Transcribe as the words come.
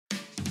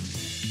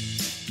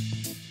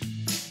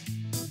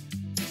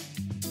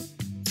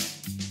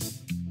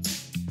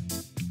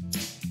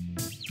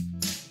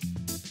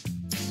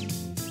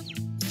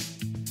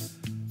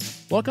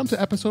Welcome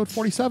to episode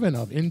 47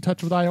 of In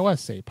Touch with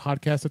iOS, a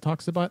podcast that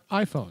talks about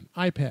iPhone,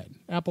 iPad,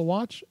 Apple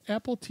Watch,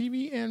 Apple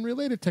TV, and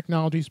related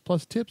technologies,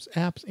 plus tips,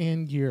 apps,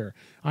 and gear.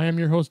 I am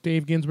your host,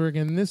 Dave Ginsburg,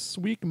 and this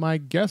week my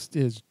guest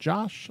is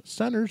Josh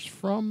Centers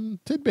from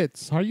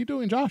Tidbits. How are you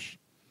doing, Josh?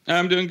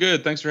 I'm doing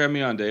good. Thanks for having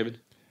me on,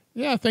 David.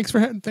 Yeah, thanks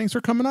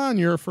for coming on.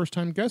 You're a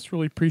first-time guest.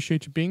 Really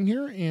appreciate you being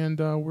here, and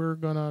we're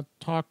gonna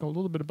talk a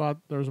little bit about.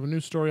 There's a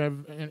news story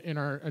in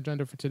our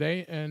agenda for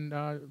today, and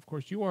of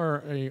course, you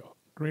are a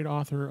great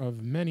author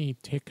of many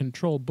Take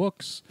Control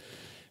books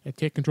at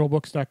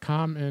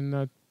takecontrolbooks.com, and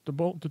the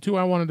two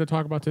I wanted to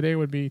talk about today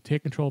would be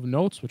Take Control of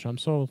Notes, which I'm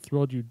so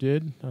thrilled you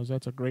did, because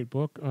that's a great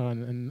book,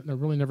 and there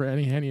really never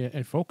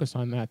any focus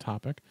on that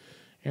topic.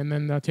 And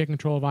then Take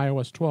Control of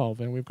iOS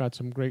 12, and we've got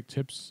some great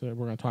tips we're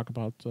going to talk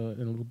about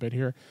in a little bit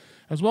here,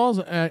 as well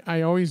as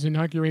I always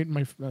inaugurate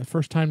my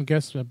first-time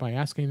guests by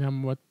asking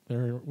them what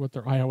their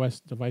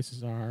iOS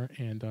devices are,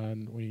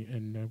 and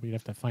we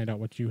have to find out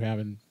what you have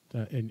in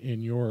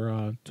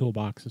your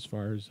toolbox as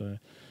far as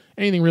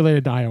anything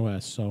related to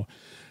iOS. So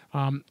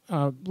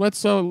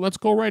let's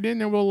go right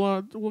in, and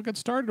we'll get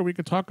started. Or we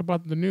could talk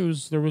about the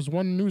news. There was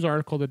one news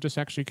article that just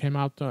actually came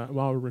out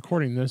while we're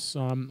recording this.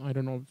 I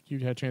don't know if you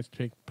had a chance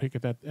to pick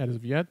at that as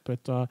of yet,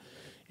 but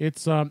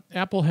it's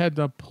Apple had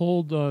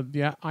pulled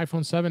the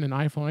iPhone 7 and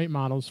iPhone 8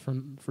 models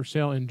for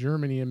sale in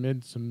Germany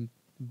amid some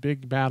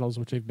big battles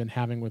which they've been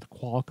having with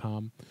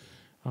Qualcomm.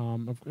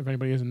 If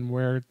anybody isn't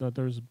aware,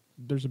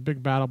 there's a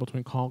big battle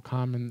between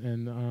Qualcomm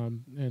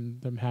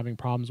and them having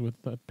problems with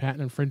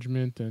patent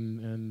infringement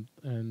and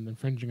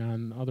infringing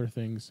on other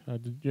things.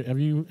 Have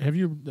you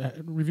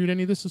reviewed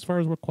any of this as far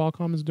as what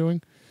Qualcomm is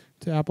doing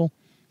to Apple?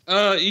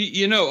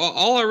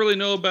 All I really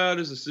know about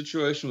is the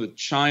situation with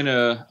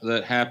China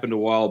that happened a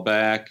while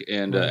back,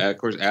 and of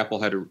course,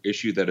 Apple had to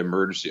issue that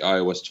emergency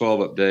iOS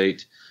 12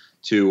 update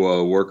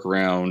to work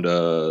around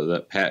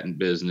that patent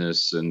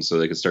business, and so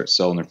they could start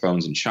selling their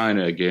phones in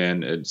China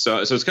again. And so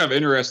it's kind of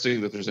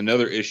interesting that there's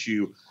another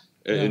issue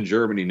in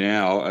Germany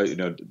now.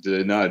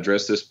 Did not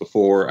address this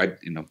before. I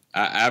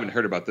haven't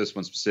heard about this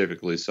one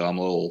specifically, so I'm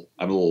a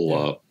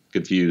little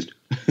confused.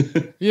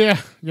 It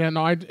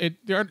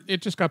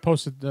just got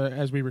posted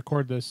as we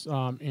record this,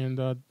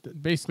 and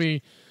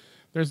basically,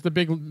 there's the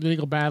big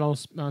legal battle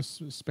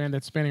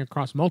spanning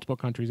across multiple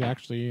countries,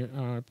 actually,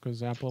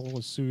 because Apple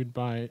was sued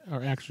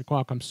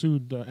Qualcomm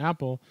sued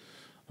Apple,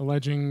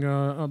 alleging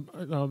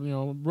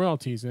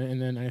royalties, and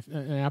then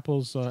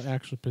Apple's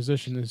actual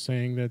position is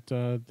saying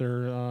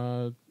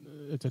that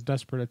it's a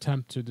desperate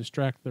attempt to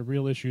distract the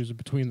real issues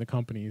between the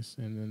companies,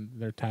 and then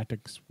their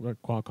tactics,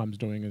 what Qualcomm's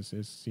doing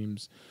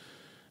seems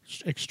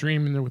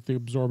extreme with the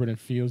exorbitant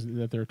fees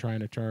that they're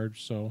trying to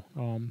charge. So,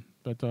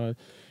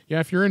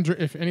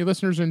 if any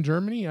listeners in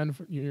Germany, and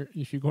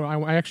if you go,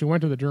 I actually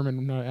went to the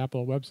German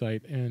Apple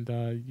website, and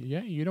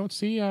you don't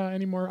see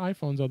any more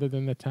iPhones other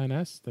than the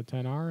XS, the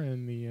XR,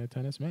 and the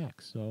XS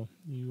Max. So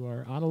you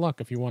are out of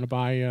luck if you want to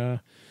buy an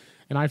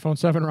iPhone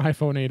 7 or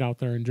iPhone 8 out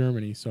there in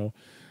Germany. So,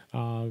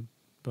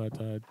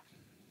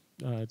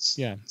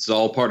 it's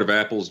all part of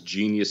Apple's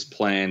genius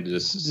plan to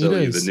sell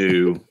you the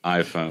new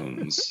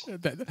iPhones.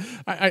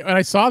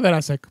 I saw that. I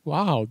was like,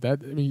 wow,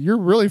 you're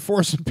really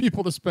forcing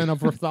people to spend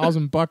over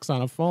 $1,000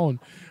 on a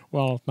phone.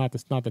 Well, not the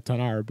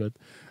XR, but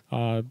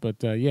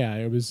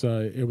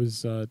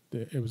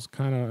it was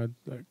kind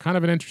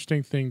of an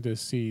interesting thing to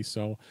see.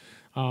 So,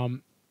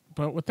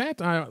 but with that,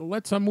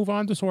 let's move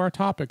on to our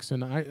topics.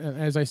 And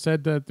as I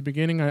said at the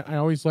beginning, I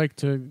always like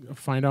to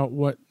find out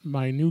what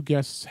my new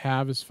guests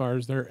have as far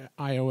as their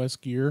iOS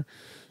gear.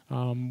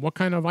 What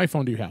kind of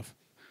iPhone do you have?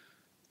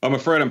 I'm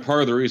afraid I'm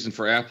part of the reason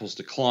for Apple's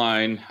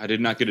decline. I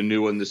did not get a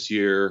new one this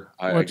year.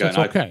 I have an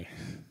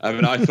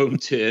iPhone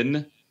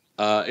 10.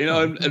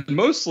 And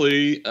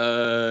mostly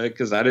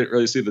because I didn't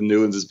really see the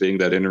new ones as being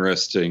that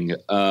interesting.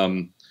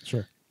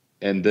 Sure.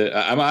 And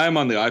I'm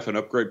on the iPhone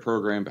upgrade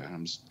program, but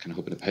I'm just kind of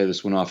hoping to pay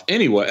this one off.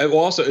 Anyway,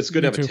 also, it's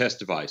good to have a test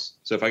device.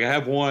 So if I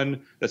have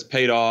one that's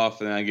paid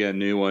off and I get a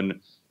new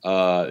one,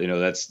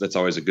 that's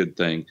always a good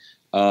thing.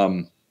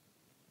 I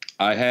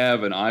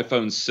have an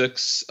iPhone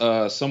 6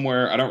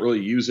 somewhere. I don't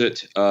really use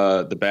it.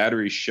 The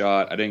battery's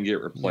shot. I didn't get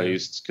it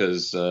replaced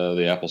because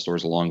the Apple Store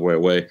is a long way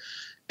away.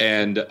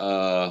 And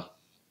but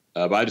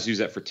I just use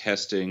that for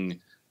testing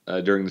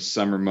during the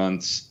summer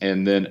months.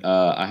 And then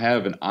I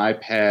have an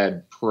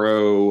iPad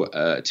Pro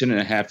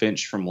 10.5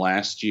 inch from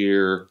last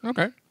year.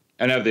 Okay.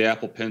 And I have the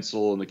Apple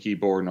Pencil and the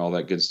keyboard and all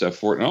that good stuff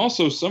for it. And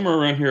also somewhere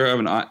around here I have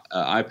an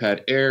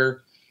iPad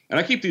Air. And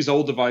I keep these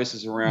old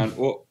devices around.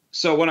 Well,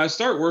 so when I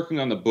start working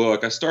on the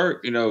book, I try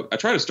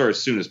to start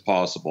as soon as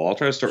possible. I'll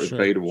try to start with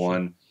beta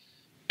 1.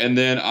 And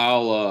then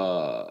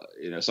I'll,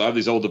 so I have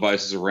these old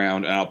devices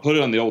around, and I'll put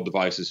it on the old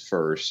devices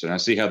first, and I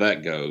see how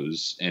that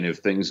goes. And if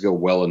things go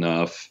well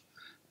enough,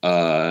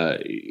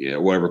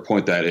 whatever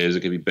point that is,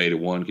 it could be beta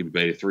 1, it could be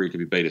beta 3, it could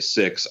be beta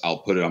 6. I'll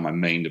put it on my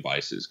main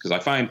devices because I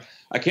find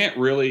I can't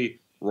really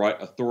write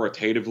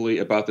authoritatively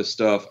about this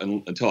stuff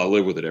until I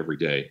live with it every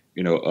day,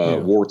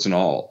 warts and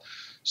all.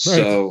 Right.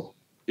 So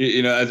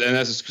And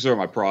that's sort of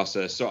my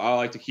process. So I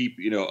like to keep,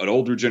 an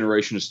older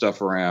generation of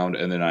stuff around,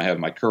 and then I have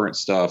my current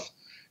stuff.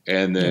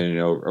 And then,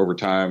 over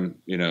time,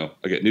 I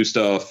get new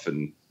stuff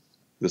and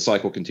the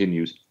cycle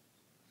continues.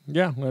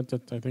 Yeah.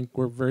 I think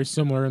we're very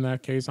similar in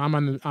that case. I'm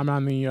on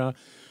the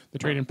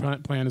trade-in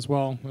plan as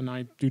well, and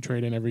I do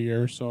trade in every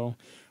year. So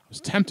I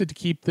was tempted to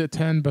keep the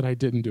 10, but I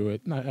didn't do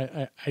it.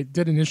 I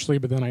did initially,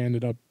 but then I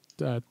ended up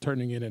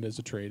turning it in as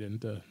a trade-in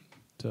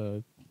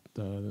and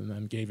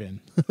then gave in.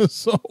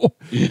 So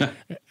yeah.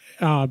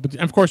 But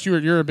of course,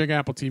 you're a big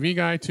Apple TV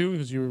guy too,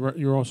 because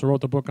you also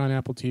wrote the book on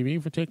Apple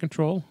TV for Take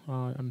Control.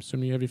 I'm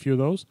assuming you have a few of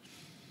those.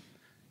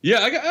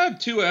 Yeah, I have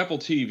two Apple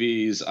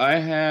TVs. I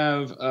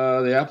have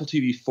the Apple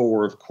TV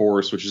 4, of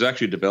course, which is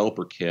actually a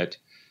developer kit.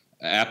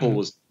 Apple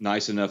was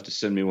nice enough to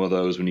send me one of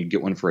those when you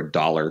get one for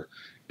 $1.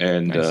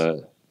 And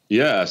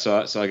nice.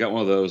 So I got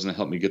one of those, and it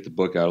helped me get the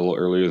book out a little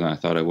earlier than I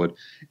thought I would.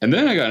 And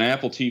then I got an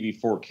Apple TV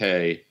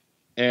 4K.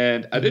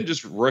 And I didn't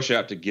just rush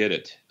out to get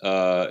it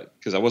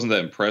because I wasn't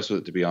that impressed with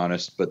it, to be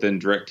honest. But then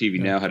DirecTV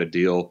now had a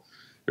deal.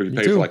 You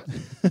pay for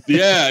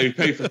you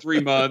pay for 3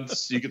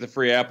 months, you get the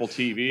free Apple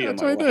TV.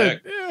 That's what I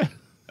did. Yeah.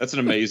 That's an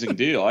amazing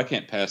deal. I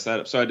can't pass that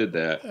up. So I did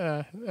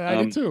that.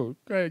 I did too.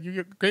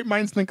 Great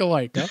minds think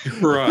alike. Huh?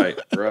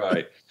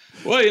 Right.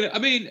 Well,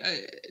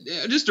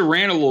 just to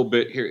rant a little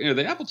bit here.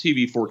 The Apple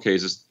TV 4K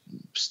is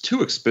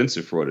too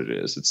expensive for what it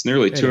is. It's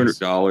nearly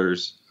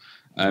 $200.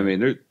 I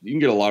mean, you can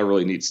get a lot of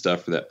really neat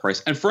stuff for that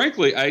price. And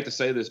frankly, I hate to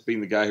say this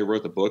being the guy who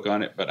wrote the book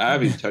on it, but I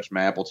haven't even touched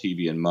my Apple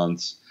TV in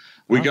months.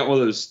 We got one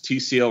of those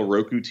TCL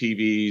Roku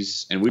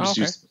TVs, and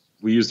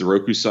we use the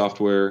Roku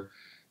software.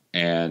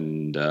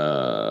 And my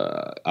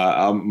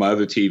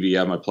other TV, I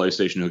have my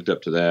PlayStation hooked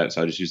up to that,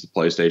 so I just use the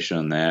PlayStation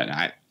on that.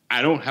 And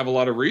I don't have a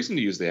lot of reason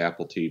to use the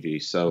Apple TV,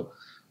 so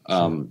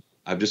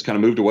I've just kind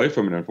of moved away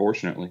from it,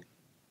 unfortunately.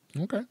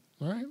 Okay,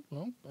 all right.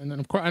 Well, and then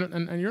of course,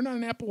 and you're not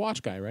an Apple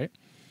Watch guy, right?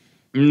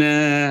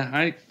 Nah,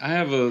 I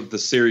have the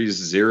Series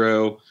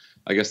 0,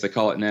 I guess they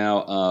call it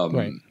now.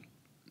 Right.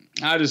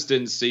 I just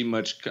didn't see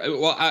much.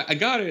 Well, I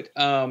got it.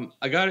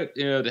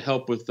 To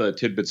help with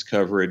Tidbits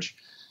coverage.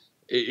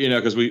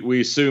 Because we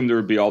assumed there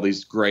would be all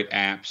these great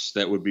apps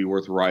that would be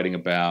worth writing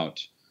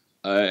about,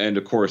 and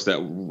of course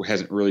that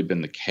hasn't really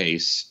been the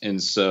case.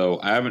 And so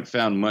I haven't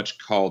found much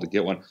call to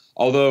get one.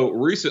 Although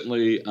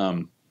recently,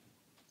 Adam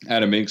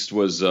Inkst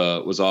was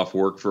off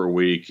work for a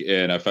week,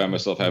 and I found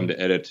myself having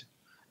to edit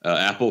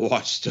Apple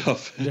Watch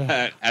stuff.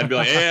 Yeah. I'd be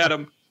like, "Hey,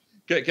 Adam,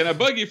 can I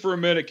bug you for a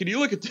minute? Can you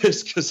look at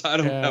this? Because I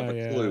don't have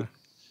a clue."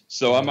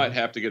 So I might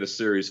have to get a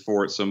Series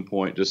 4 at some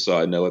point just so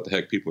I know what the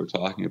heck people are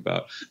talking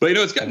about. But,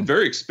 it's gotten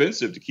very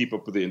expensive to keep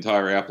up with the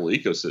entire Apple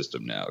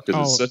ecosystem now.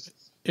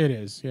 It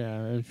is,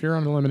 yeah. If you're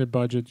on a limited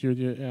budget,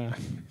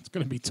 it's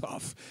going to be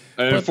tough.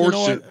 And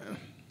unfortunately,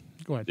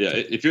 go ahead. Yeah,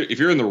 if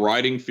you're in the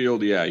writing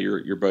field,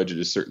 your budget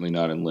is certainly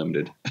not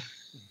unlimited.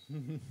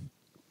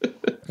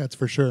 That's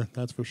for sure.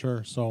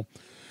 So,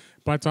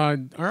 but all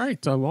right.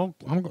 Well,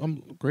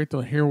 I'm great to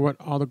hear what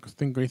all the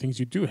great things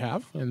you do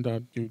have, and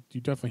you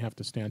definitely have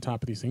to stay on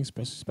top of these things,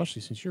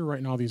 especially since you're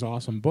writing all these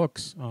awesome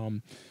books.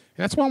 And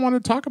that's what I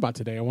wanted to talk about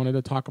today. I wanted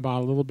to talk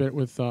about a little bit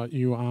with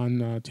you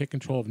on Take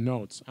Control of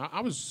Notes.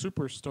 I was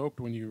super stoked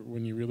when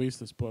you released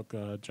this book,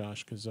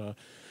 Josh, because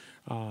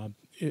no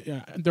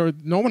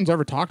one's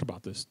ever talked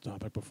about this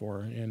topic before,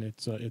 and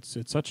it's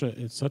such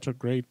a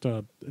great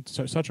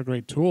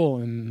tool,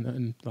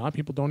 and a lot of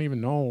people don't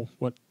even know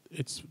what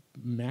its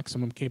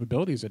maximum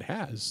capabilities it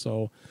has.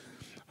 So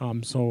guys,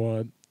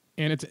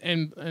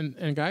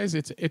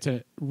 it's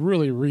a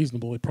really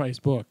reasonably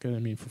priced book. And I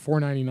mean,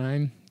 for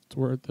 $4.99, it's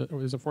worth.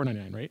 Is it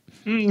 $4.99, right?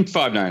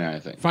 $5.99, I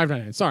think.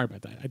 $5.99. Sorry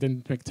about that. I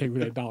didn't take that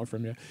 $1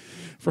 from you.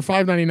 For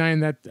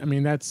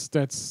 $5.99,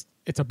 that's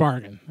it's a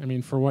bargain. I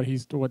mean, for what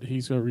he's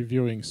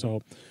reviewing.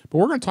 So, but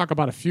we're going to talk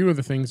about a few of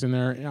the things in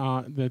there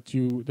that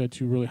you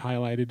really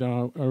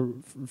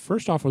highlighted.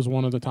 First off, was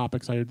one of the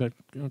topics that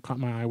caught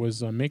my eye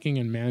was making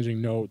and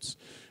managing notes,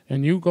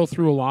 and you go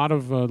through a lot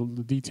of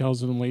the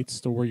details and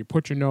relates to where you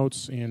put your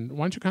notes. And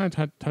why don't you kind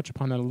of touch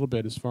upon that a little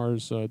bit as far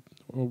as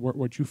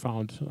what you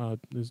found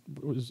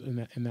was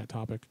in that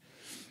topic.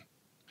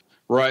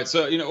 Right.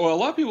 So, a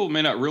lot of people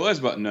may not realize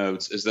about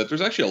notes is that there's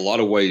actually a lot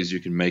of ways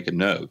you can make a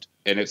note.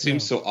 And it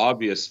seems so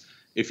obvious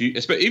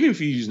even if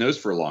you use notes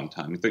for a long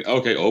time. You think,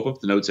 okay, open up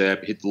the Notes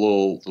app, hit the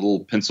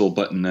little pencil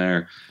button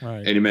there,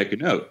 right, and you make a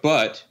note.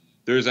 But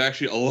there's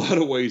actually a lot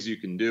of ways you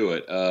can do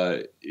it.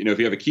 If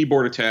you have a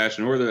keyboard attached,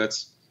 and whether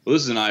this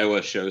is an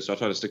iOS show, so I'll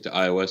try to stick to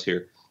iOS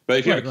here. But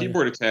if you have a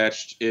keyboard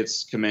attached,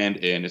 it's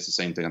Command-N. It's the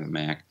same thing on the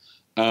Mac.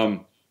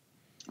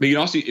 But you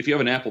can also, if you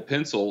have an Apple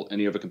Pencil and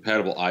you have a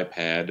compatible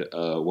iPad,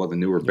 one of the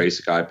newer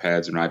basic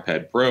iPads and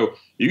iPad Pro,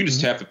 you can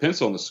just tap the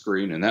pencil on the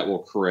screen, and that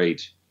will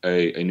create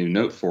a new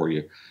note for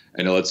you.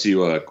 And it lets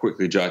you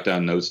quickly jot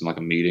down notes in like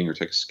a meeting or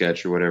take a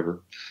sketch or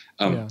whatever.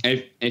 And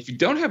if you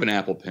don't have an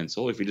Apple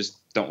Pencil, if you just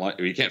or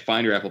you can't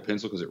find your Apple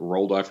Pencil because it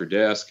rolled off your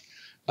desk,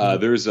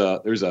 there's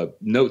a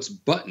Notes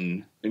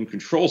button in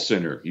Control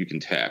Center you can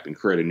tap and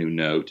create a new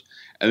note.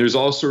 And there's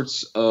all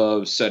sorts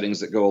of settings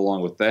that go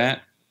along with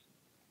that.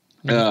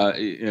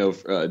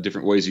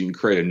 Different ways you can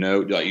create a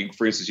note. Like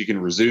for instance, you can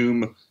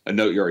resume a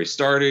note you already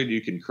started.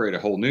 You can create a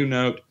whole new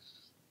note.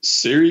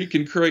 Siri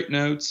can create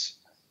notes.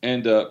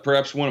 And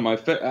perhaps one of my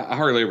I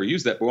hardly ever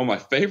use that, but one of my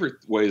favorite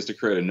ways to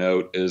create a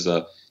note is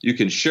you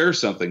can share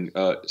something.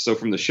 So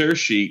from the share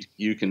sheet,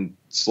 you can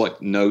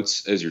select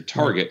notes as your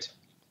target,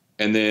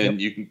 and then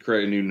you can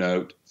create a new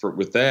note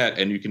with that,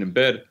 and you can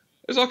embed.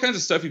 There's all kinds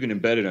of stuff you can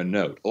embed in a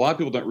note. A lot of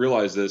people don't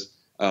realize this,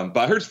 but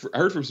I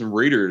heard from some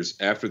readers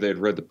after they had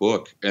read the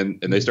book, and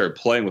they started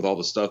playing with all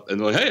the stuff, and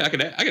they're like, "Hey, I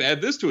can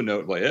add this to a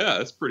note." I'm like, yeah,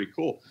 that's pretty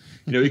cool.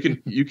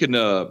 You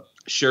can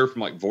share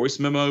from like voice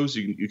memos.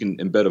 You can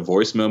embed a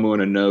voice memo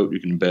in a note.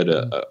 You can embed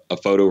a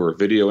photo or a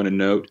video in a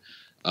note.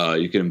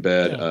 You can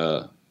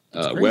embed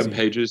web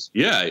pages.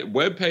 Yeah,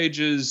 web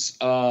pages,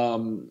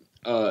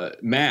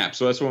 maps.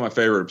 So that's one of my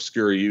favorite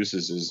obscure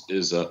uses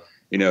is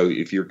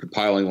if you're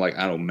compiling like,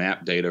 I don't know,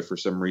 map data for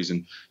some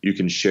reason, you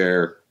can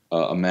share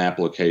a map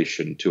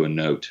location to a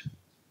note.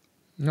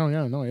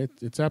 No,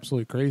 it's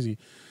absolutely crazy.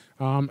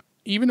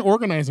 Even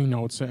organizing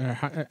notes,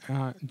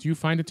 do you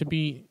find it to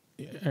be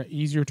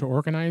easier to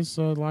organize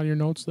a lot of your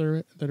notes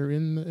that are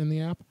in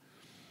the app?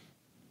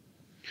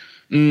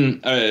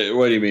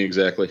 What do you mean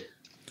exactly?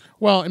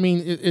 Well, I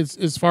mean, it's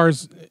as far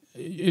as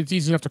it's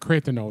easy enough to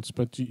create the notes,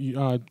 but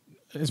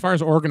as far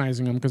as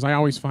organizing them, because I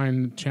always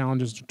find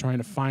challenges trying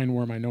to find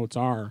where my notes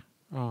are.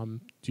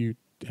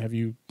 Have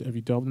you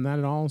delved in that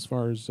at all as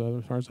far as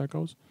that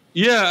goes?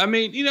 Yeah, I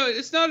mean,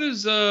 it's not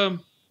as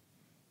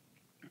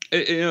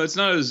it's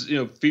not as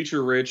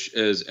feature rich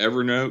as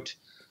Evernote.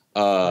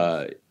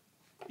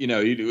 You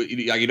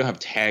don't have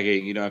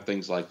tagging, you don't have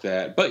things like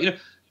that, but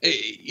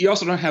you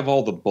also don't have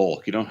all the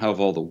bulk, you don't have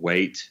all the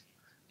weight.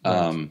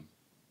 Right.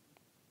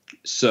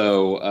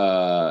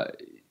 For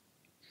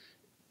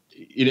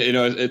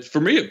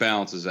me, it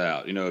balances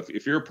out.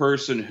 If you're a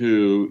person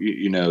who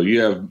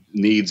you have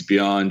needs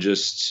beyond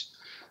just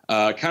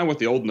kind of what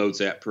the old Notes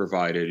app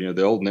provided.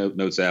 The old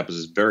Notes app is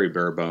just very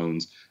bare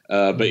bones,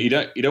 but you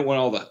don't want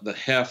all the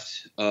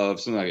heft of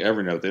something like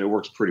Evernote. Then it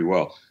works pretty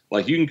well.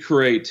 Like you can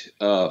create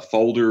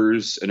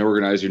folders and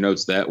organize your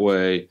notes that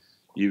way.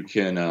 You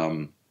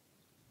can,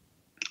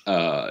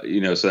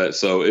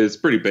 so it's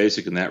pretty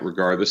basic in that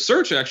regard. The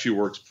search actually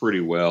works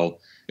pretty well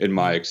in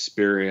my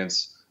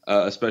experience,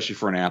 especially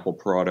for an Apple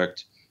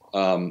product.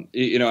 And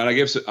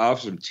I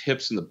offer some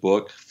tips in the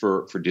book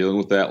for dealing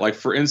with that. Like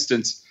for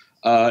instance,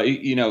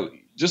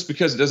 just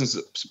because it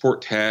doesn't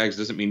support tags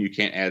doesn't mean you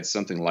can't add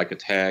something like a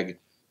tag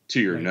to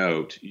your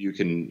note. You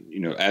can,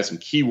 add some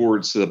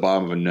keywords to the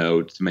bottom of a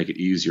note to make it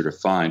easier to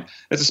find.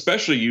 That's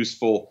especially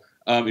useful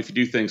if you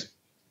do things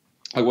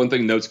like one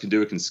thing Notes can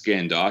do, it can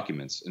scan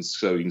documents. And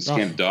so you can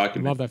scan a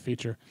document. I love that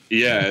feature.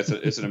 Yeah,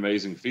 it's an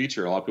amazing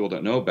feature. A lot of people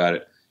don't know about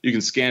it. You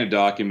can scan a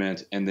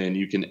document and then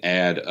you can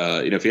add,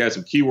 if you add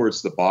some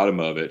keywords to the bottom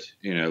of it,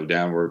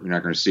 down where you're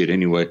not going to see it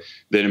anyway,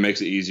 then it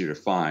makes it easier to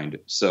find.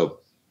 So,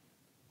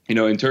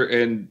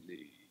 between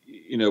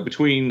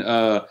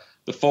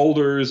the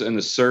folders and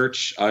the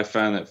search, I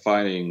found that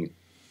finding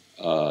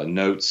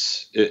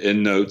notes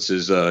in Notes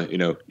is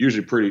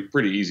usually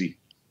pretty easy.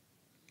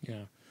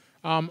 Yeah.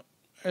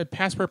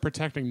 Password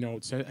protecting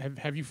Notes.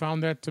 Have you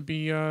found that to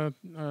be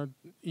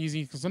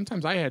easy? Because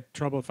sometimes I had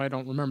trouble if I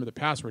don't remember the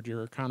password.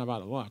 You're kind of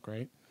out of luck,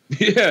 right?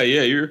 Yeah.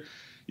 You're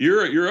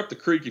up the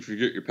creek if you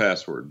get your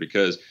password,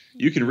 because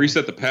you can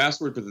reset the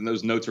password, but then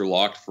those notes are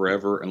locked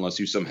forever unless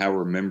you somehow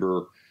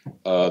remember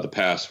the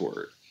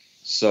password.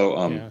 So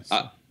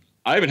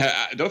I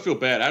don't feel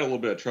bad. I had a little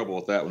bit of trouble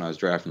with that when I was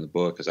drafting the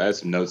book, because I had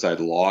some notes I'd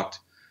locked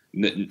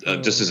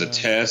just as a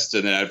test,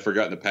 and then I'd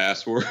forgotten the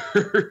password.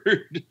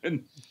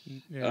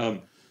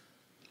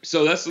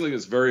 So that's something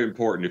that's very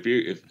important. If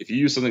you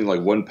use something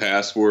like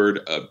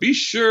 1Password, be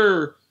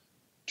sure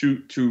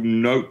to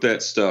note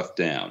that stuff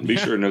down. Be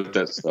sure to note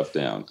that stuff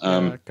down.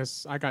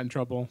 Because I got in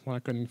trouble when I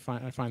couldn't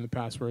find the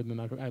password, and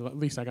then at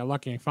least I got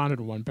lucky and found it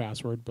in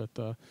 1Password. But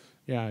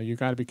you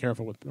got to be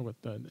careful with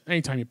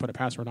anytime you put a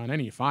password on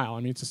any file.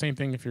 I mean, it's the same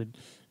thing if you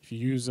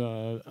use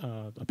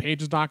a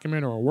Pages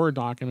document or a Word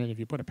document. If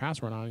you put a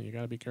password on it, you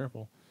got to be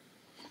careful.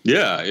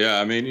 Yeah.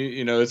 I mean,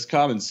 it's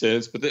common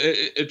sense, but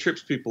it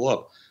trips people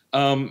up.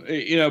 But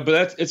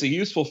it's a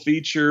useful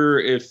feature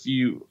if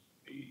you.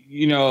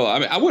 I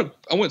mean, I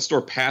wouldn't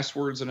store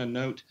passwords in a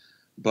note,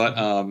 but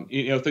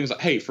things like,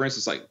 hey, for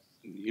instance, like,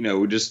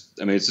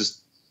 it's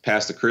just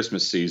past the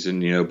Christmas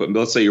season, but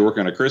let's say you're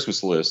working on a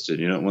Christmas list and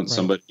you don't want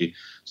somebody to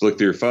look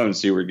through your phone and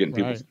see where you're getting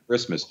people for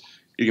Christmas.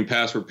 You can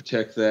password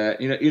protect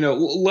that,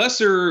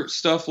 lesser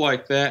stuff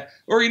like that.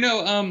 Or,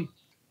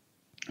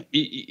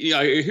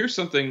 here's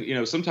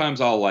something,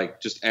 sometimes I'll like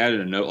just add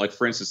in a note, like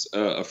for instance,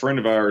 a friend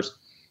of ours,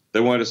 they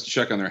wanted us to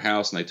check on their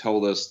house, and they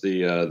told us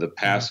the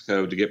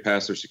passcode to get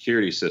past their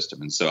security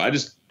system. And so I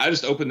just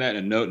opened that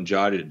in a note and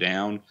jotted it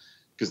down,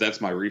 because that's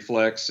my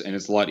reflex, and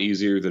it's a lot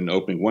easier than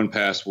opening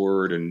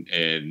 1Password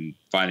and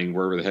finding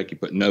wherever the heck you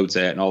put notes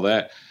at and all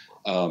that.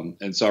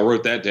 And so I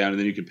wrote that down, and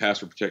then you can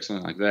password protect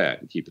something like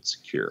that and keep it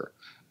secure.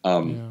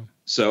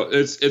 So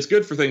it's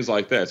good for things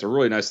like that. It's a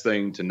really nice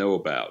thing to know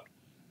about.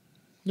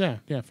 Yeah,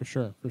 yeah, for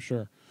sure, for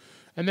sure.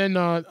 And then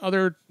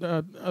other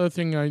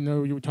thing I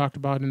know you talked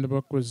about in the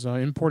book was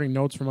importing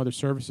notes from other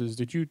services.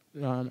 Did you?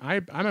 I'm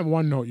a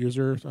OneNote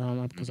user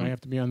because I Hmm.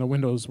 have to be on the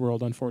Windows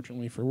world,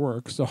 unfortunately, for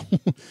work. So,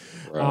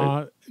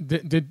 Right.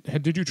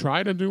 did you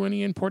try to do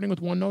any importing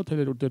with OneNote?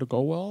 Did it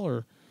go well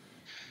or?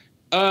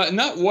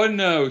 Not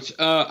OneNote.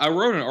 I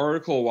wrote an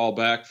article a while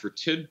back for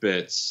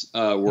Tidbits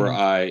where Mhm.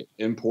 I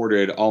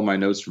imported all my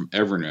notes from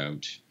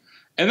Evernote,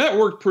 and that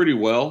worked pretty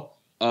well.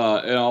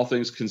 And all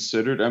things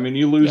considered, I mean,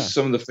 you lose Yeah,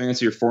 some of the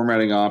fancier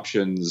formatting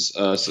options.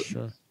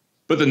 sure.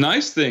 But the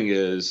nice thing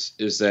is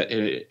that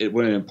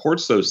when it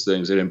imports those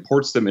things, it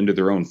imports them into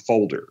their own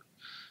folder,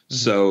 Hmm.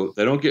 so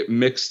they don't get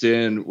mixed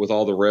in with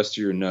all the rest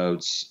of your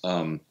notes.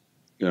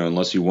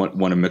 Unless you want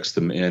to mix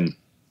them in.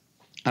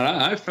 And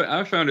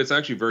I found it's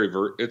actually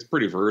it's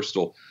pretty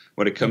versatile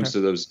when it comes Okay.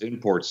 to those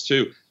imports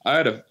too. I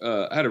had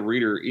a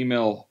reader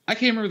email. I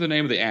can't remember the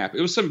name of the app.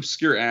 It was some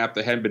obscure app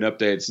that hadn't been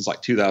updated since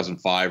like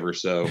 2005 or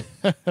so.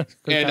 Kind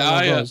And of one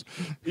of I, those.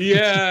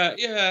 yeah,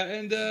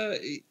 and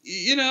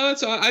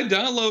it's I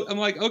download. I'm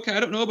like, okay, I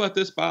don't know about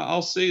this, but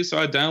I'll see. So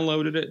I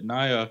downloaded it, and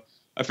I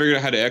figured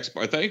out how to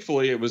export.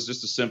 Thankfully, it was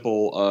just a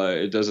simple.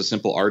 It does a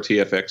simple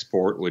RTF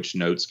export, which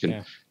notes can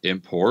Yeah,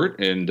 import,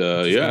 and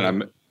which is yeah, great.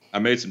 and I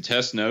made some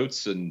test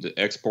notes and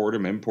export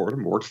them, import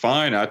them, worked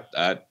fine.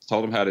 I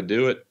told them how to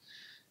do it,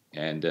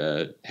 and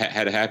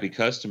had a happy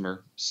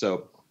customer.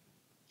 So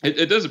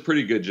it does a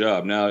pretty good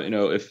job. Now,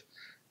 if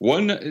I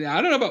don't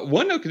know about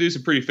OneNote can do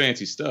some pretty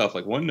fancy stuff.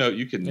 Like OneNote,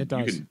 It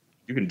does.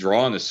 you can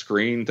draw on the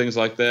screen, things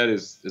like that.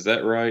 Is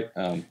that right?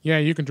 Yeah,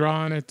 you can draw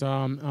on it.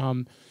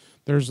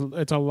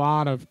 It's a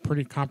lot of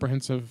pretty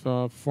comprehensive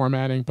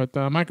formatting, but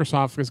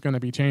Microsoft is going to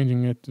be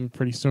changing it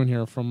pretty soon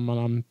here, from what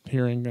I'm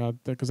hearing,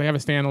 because they have a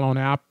standalone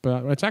app.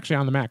 It's actually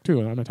on the Mac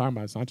too. I'm talking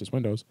about it's not just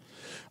Windows,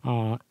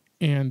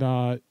 and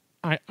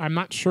I'm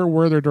not sure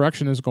where their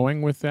direction is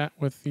going with that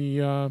with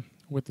the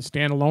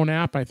standalone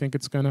app. I think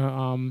it's going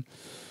to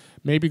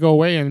maybe go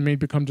away and maybe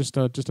become just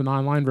an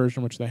online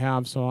version, which they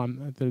have. So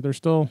they're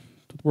still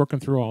working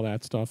through all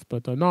that stuff.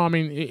 But no, I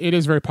mean it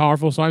is very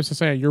powerful. So I was to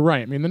say, you're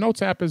right. I mean the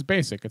Notes app is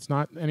basic. It's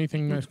not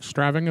anything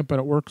extravagant, but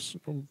it works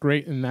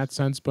great in that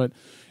sense. But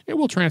it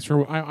will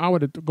transfer. I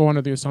would go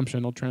under the assumption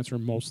it'll transfer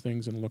most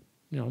things and look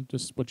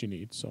just what you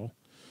need. So.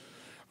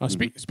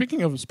 Mhm.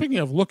 Speaking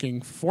of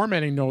looking,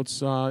 formatting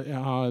notes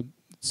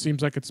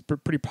seems like it's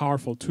pretty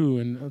powerful too,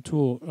 and a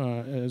tool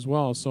as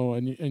well. So,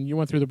 and you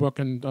went through the book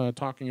and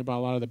talking about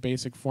a lot of the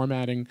basic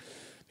formatting.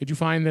 Did you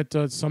find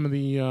that some of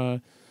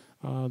the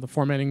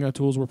formatting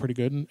tools were pretty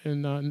good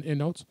in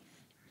Notes?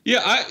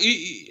 Yeah,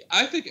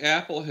 I think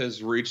Apple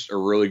has reached a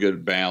really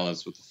good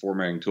balance with the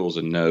formatting tools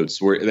and notes,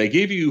 where they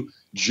give you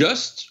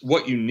just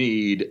what you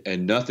need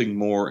and nothing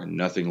more and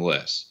nothing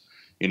less.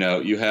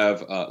 You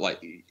have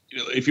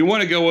if you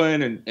want to go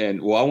in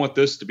and well, I want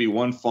this to be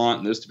one font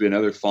and this to be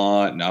another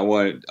font, and I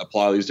want to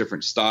apply these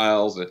different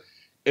styles.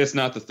 It's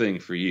not the thing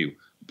for you,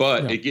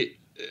 but Yeah.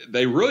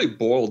 they really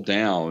boil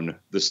down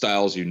the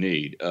styles you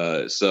need.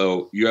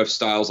 So you have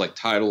styles like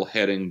title,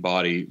 heading,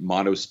 body,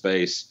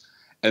 monospace,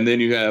 and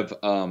then you have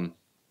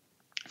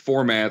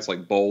formats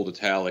like bold,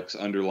 italics,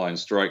 underline,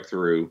 strike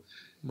through,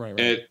 Right.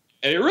 and Right.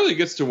 it really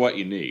gets to what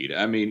you need.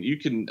 I mean, you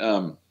can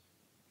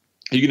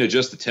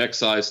adjust the text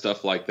size,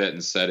 stuff like that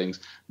in settings,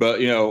 but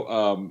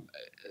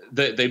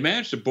they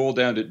managed to boil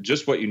down to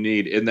just what you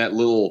need in that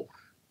little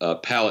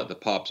palette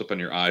that pops up on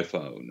your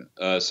iPhone.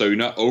 So you're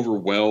not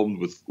overwhelmed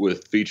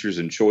with features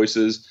and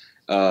choices,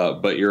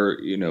 but but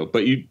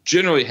you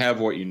generally have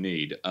what you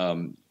need,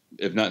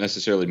 if not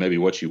necessarily maybe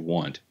what you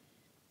want.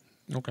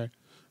 Okay.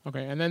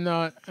 Okay. And then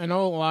I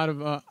know a lot of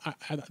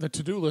the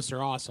to-do lists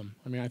are awesome.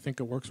 I mean, I think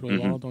it works really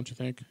Hmm. well, don't you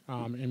think?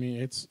 I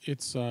mean,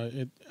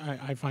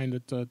 I find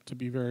it to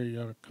be very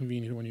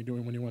convenient when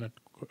you want a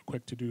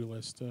quick to-do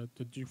list.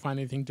 Did you find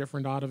anything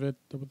different out of it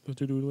with the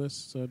to-do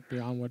lists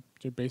beyond what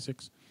your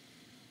basics?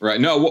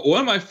 Right. No, one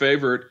of my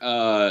favorite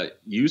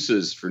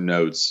uses for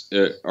notes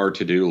are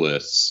to-do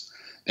lists.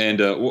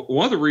 And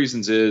one of the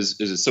reasons is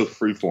it's so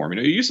freeform.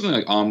 You use something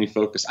like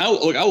OmniFocus. I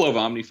love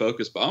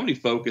OmniFocus, but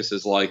OmniFocus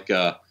is like,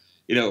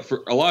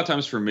 for a lot of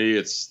times for me,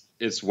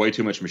 it's way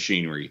too much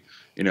machinery.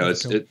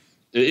 Overkill.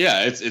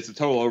 Yeah, it's a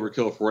total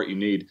overkill for what you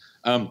need.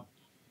 What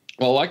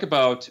I like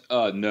about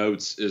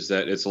Notes is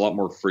that it's a lot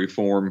more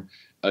freeform.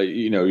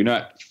 You're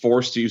not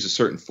forced to use a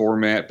certain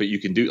format, but you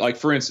can do, like,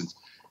 for instance,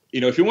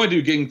 if you want to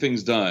do getting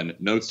things done,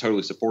 Notes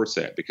totally supports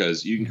that,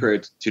 because you can Hmm.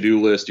 create a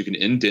to-do list, you can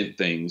indent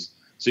things,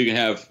 so you can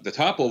have the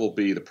top level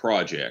be the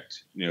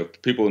project.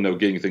 People know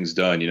getting things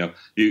done. You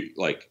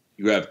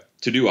have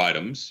to-do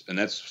items, and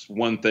that's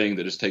one thing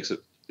that just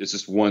it's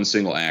just one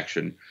single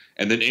action,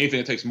 and then anything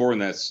that takes more than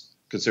that's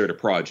considered a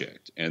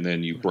project, and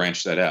then you Right.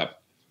 branch that out.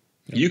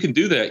 Yep. You can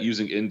do that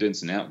using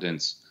indents and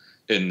outdents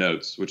in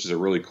Notes, which is a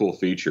really cool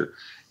feature.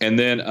 And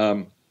then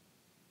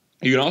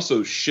you can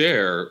also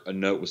share a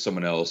note with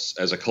someone else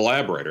as a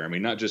collaborator. I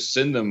mean, not just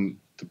send them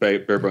the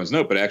bare bones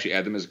note, but actually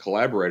add them as a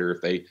collaborator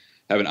if they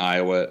have an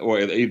iOS,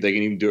 or they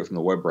can even do it from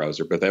the web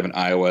browser. But if they have an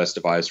iOS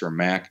device or a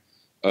Mac,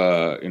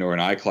 or an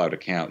iCloud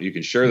account. You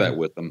can share that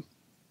with them.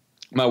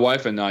 My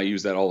wife and I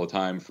use that all the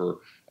time for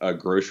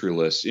grocery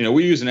lists.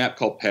 We use an app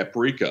called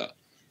Paprika,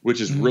 which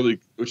is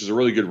a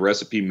really good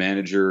recipe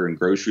manager and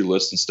grocery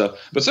lists and stuff.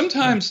 But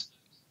sometimes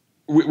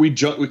we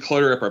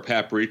clutter up our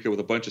Paprika with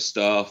a bunch of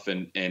stuff,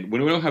 and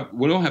when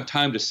we don't have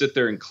time to sit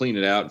there and clean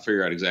it out and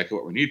figure out exactly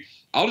what we need,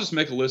 I'll just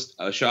make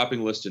a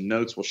shopping list in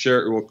Notes. We'll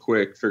share it real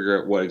quick, figure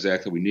out what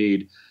exactly we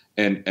need,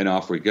 and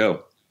off we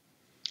go.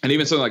 And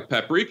even something like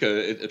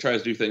Paprika, it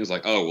tries to do things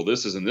like, oh, well,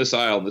 this is in this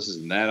aisle, and this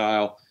is in that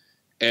aisle,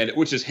 and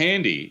which is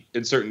handy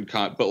in certain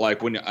but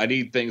like when I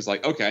need things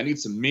like, okay, I need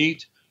some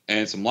meat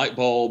and some light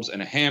bulbs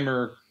and a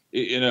hammer,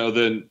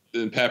 then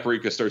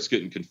Paprika starts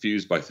getting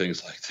confused by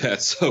things like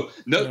that. So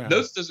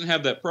Notes doesn't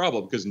have that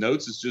problem because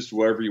Notes is just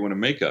whatever you want to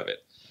make of it.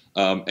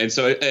 And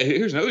so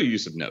here's another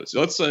use of Notes.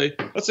 Let's say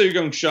you're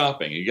going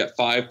shopping and you got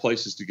 5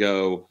 places to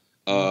go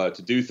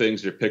to do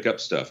things or pick up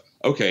stuff.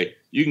 Okay,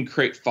 you can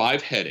create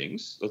 5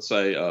 headings. Let's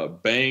say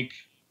bank,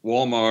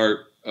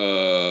 Walmart,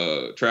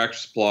 Tractor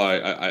Supply.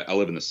 I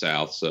live in the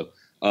South, so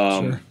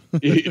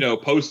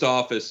post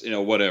office,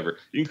 whatever.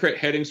 You can create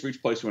headings for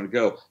each place you want to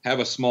go. Have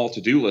a small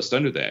to-do list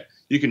under that.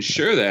 You can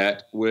share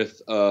that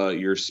with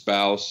your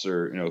spouse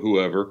or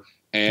whoever,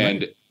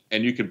 and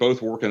you can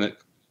both work on it,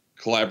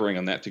 collaborating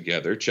on that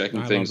together,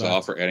 checking things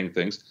off or adding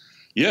things.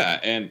 Yeah,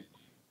 and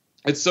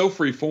it's so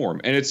free form,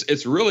 and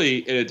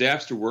it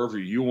adapts to wherever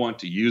you want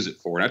to use it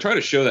for. And I try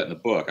to show that in the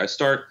book. I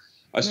start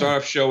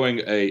off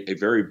showing a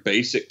very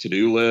basic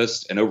to-do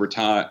list, and over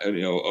time,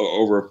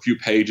 over a few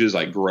pages,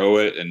 I grow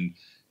it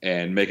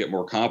and make it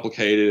more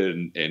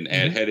complicated and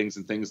add headings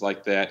and things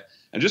like that.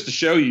 And just to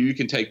show you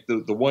can take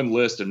the one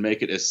list and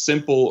make it as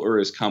simple or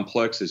as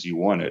complex as you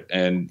want it.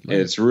 And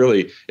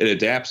it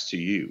adapts to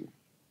you.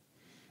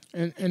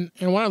 And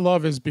what I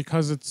love is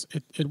because it's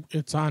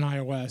on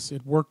iOS,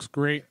 it works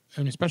great,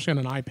 and especially on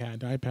an iPad.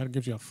 The iPad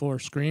gives you a fuller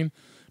screen,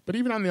 but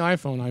even on the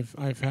iPhone,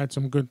 I've had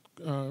some good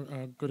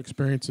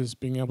experiences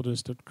being able to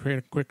just to create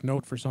a quick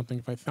note for something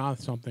if I thought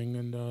something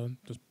and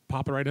just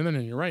pop it right in there.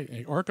 And you're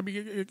right, or it could be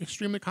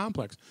extremely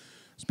complex.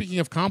 Speaking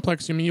of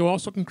complex, you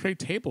also can create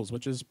tables,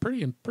 which is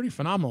pretty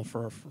phenomenal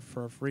for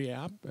a free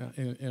app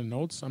in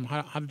Notes.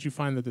 How did you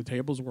find that the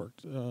tables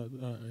worked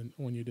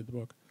when you did the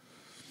book?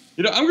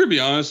 I'm going to be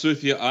honest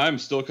with you. I'm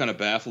still kind of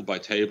baffled by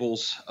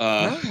tables.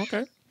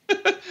 Okay.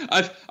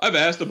 I've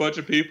asked a bunch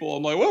of people.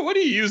 I'm like, what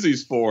do you use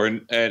these for?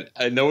 And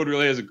no one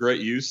really has a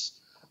great use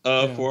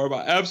for them.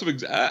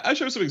 I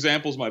show some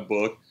examples in my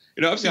book.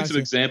 I've seen some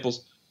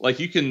examples. Like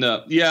you can,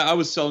 I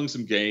was selling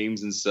some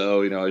games, and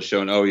so I was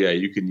showing,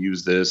 you can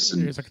use this.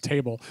 And it's like a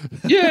table.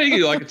 Yeah, you can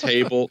do like a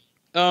table.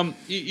 And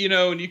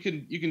you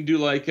can do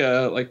like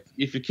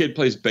if your kid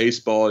plays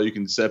baseball, you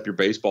can set up your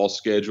baseball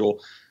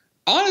schedule.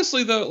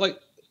 Honestly, though, like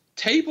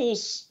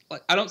tables,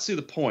 like I don't see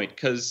the point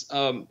because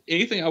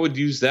anything I would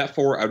use that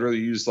for, I'd rather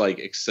use like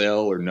Excel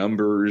or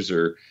Numbers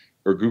or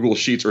Google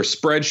Sheets or a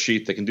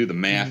spreadsheet that can do the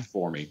math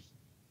for me.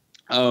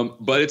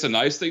 But it's a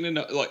nice thing to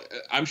know. Like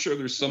I'm sure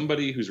there's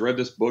somebody who's read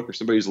this book or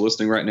somebody who's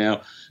listening right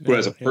now who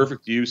has a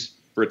perfect use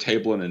for a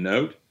table and a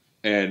note,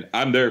 and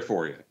I'm there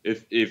for you.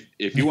 If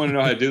you want to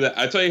know how to do that,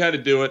 I tell you how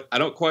to do it. I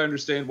don't quite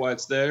understand why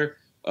it's there.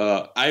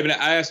 I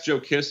asked Joe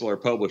Kissel, our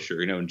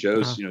publisher, and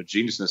Joe's,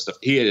 genius and stuff.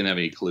 He didn't have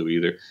any clue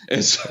either.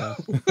 And so,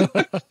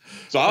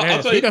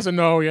 I'll tell you, he doesn't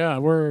know. Yeah,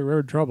 we're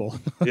in trouble.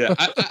 Yeah,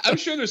 I'm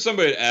sure there's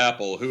somebody at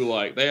Apple who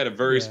they had a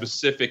very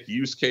specific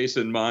use case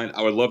in mind.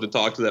 I would love to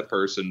talk to that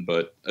person,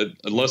 but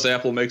unless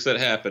Apple makes that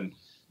happen,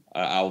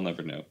 I'll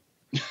never know.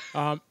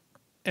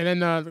 And then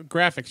the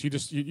graphics,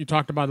 you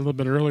talked about it a little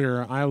bit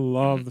earlier. I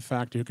love the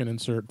fact you can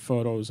insert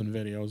photos and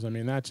videos. I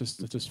mean, it's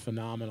just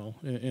phenomenal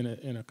in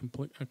a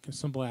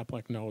simple app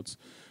like Notes.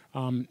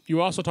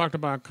 You also talked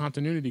about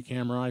continuity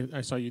camera.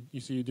 I saw you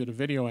did a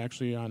video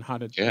actually on how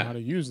to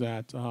use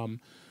that.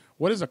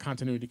 What is a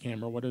continuity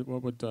camera? What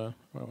would so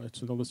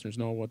the listeners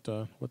know what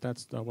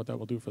that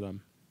will do for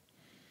them?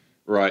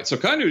 Right. So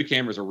continuity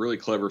camera is a really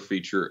clever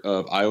feature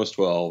of iOS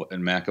 12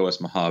 and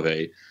macOS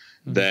Mojave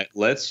that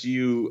lets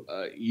you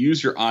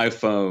use your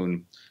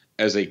iPhone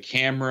as a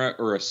camera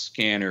or a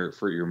scanner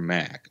for your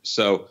Mac.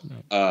 So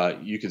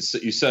you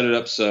set it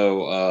up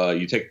so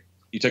you take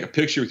a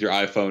picture with your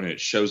iPhone and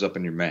it shows up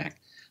in your Mac.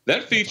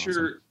 That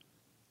feature,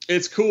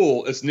 it's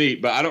cool, it's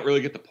neat, but I don't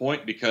really get the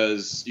point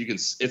because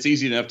it's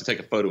easy enough to take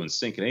a photo and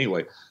sync it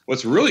anyway.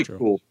 What's really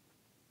cool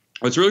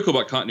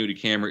about continuity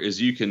camera is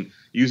you can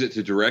use it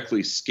to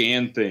directly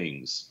scan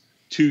things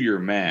to your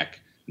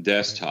Mac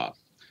desktop.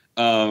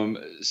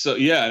 So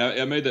yeah,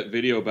 I made that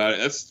video about it.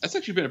 That's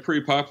actually been a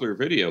pretty popular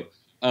video.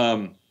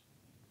 So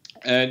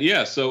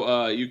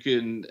you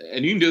can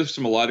do this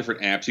from a lot of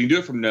different apps. You can do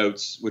it from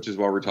Notes, which is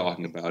why we're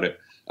talking about it.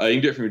 You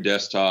can do it from your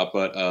desktop,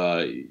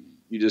 but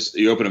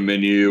you open a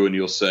menu and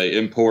you'll say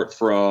import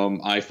from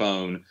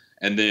iPhone,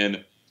 and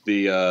then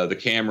the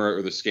camera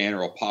or the scanner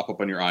will pop up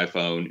on your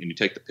iPhone, and you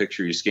take the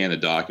picture, you scan the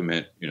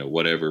document,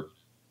 whatever,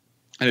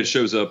 and it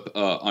shows up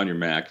on your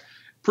Mac.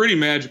 Pretty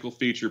magical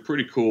feature,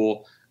 pretty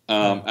cool.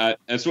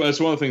 And so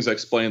that's one of the things I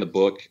explain in the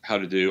book how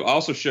to do. I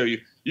also show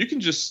you can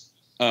just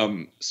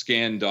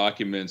scan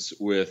documents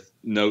with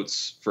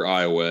notes for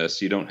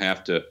iOS. You don't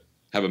have to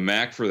have a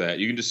Mac for that.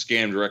 You can just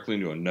scan directly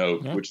into a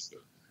note, which is a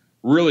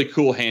really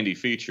cool, handy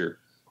feature.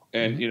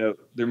 And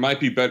there might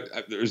be better.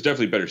 There's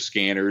definitely better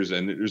scanners,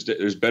 and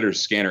there's better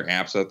scanner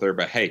apps out there.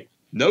 But hey,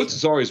 Notes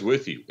is always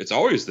with you. It's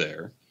always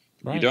there.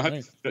 Right, you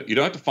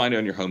don't have to find it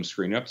on your home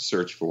screen. You have to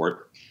search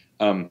for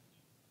it.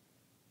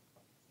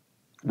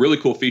 Really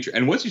cool feature.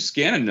 And once you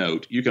scan a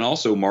note, you can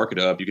also mark it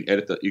up. You can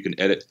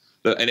edit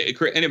and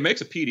it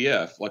makes a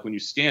PDF. Like when you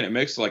scan it, it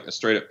makes like a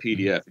straight up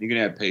PDF, and you can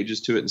add pages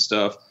to it and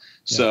stuff.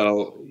 Yeah.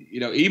 So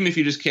even if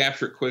you just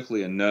capture it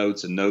quickly in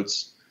Notes, and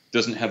Notes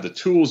doesn't have the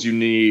tools you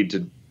need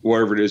to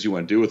whatever it is you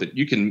want to do with it,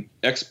 you can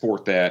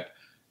export that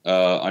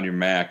on your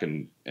Mac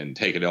and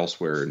take it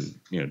elsewhere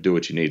and do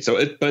what you need.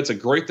 But it's a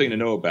great thing to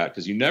know about,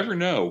 because you never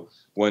know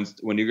when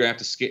you're going to have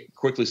to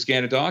quickly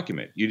scan a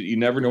document. You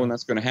never know when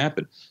that's going to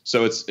happen.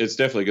 So it's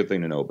definitely a good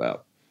thing to know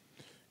about.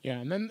 Yeah,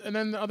 and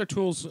then the other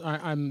tools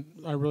I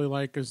really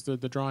like is the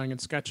drawing and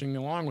sketching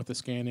along with the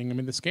scanning. I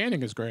mean, the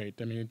scanning is great.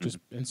 I mean, just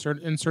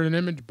insert an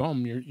image,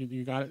 boom,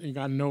 you got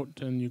a note,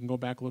 and you can go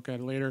back look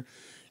at it later.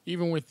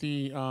 Even with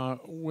the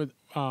with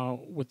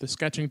the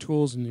sketching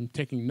tools and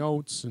taking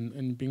notes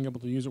and being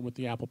able to use it with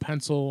the Apple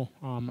Pencil,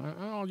 I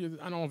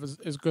don't know if it's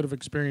as good of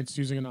experience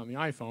using it on the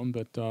iPhone,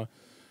 but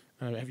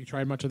have you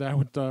tried much of that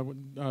with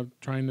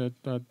trying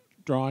to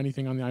draw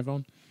anything on the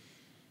iPhone?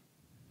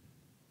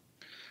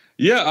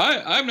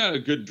 Yeah, I'm not a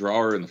good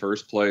drawer in the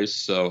first place,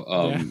 so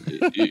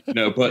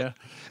but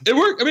it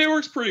worked. I mean, it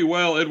works pretty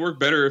well. It'd work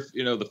better if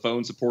the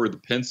phone supported the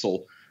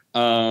pencil.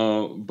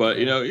 But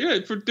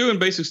for doing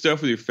basic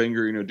stuff with your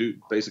finger, do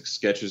basic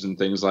sketches and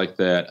things like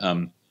that.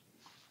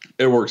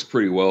 It works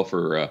pretty well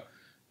for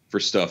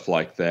stuff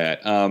like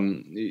that.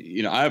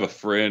 I have a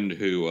friend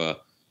who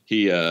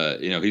he's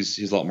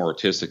a lot more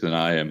artistic than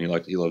I am.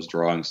 He loves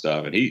drawing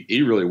stuff, and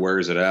he really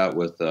wears it out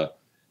with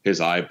his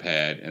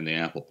iPad and the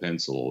Apple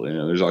Pencil.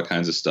 There's all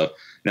kinds of stuff.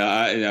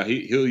 Now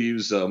he'll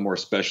use more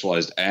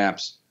specialized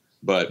apps,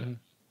 but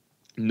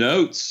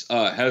Notes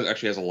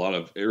has a lot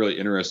of really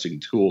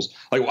interesting tools.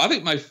 Like, I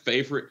think my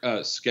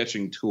favorite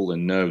sketching tool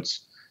in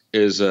Notes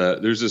is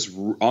there's this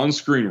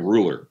on-screen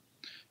ruler,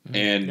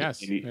 and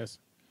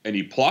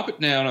you plop it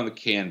down on the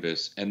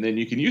canvas, and then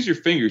you can use your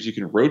fingers. You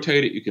can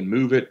rotate it, you can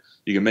move it,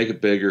 you can make it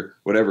bigger,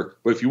 whatever.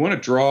 But if you want to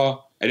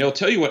draw, and it'll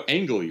tell you what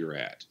angle you're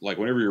at, like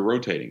whenever you're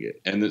rotating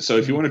it. And then, so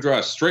if you want to draw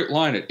a straight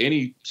line at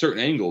any certain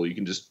angle, you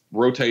can just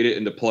rotate it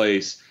into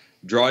place,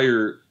 draw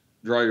your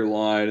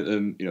line,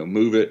 and then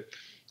move it.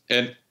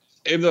 And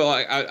even though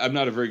I'm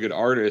not a very good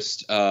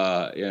artist,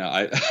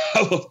 I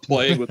love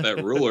playing with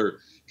that ruler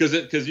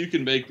because you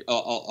can make a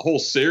whole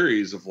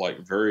series of like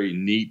very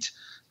neat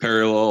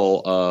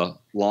parallel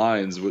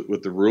lines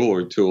with the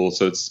ruler tool.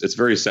 So it's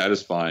very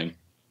satisfying.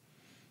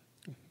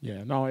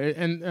 Yeah, no, it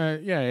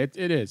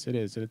is.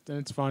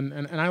 It's fun,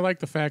 and I like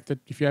the fact that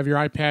if you have your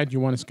iPad,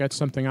 you want to sketch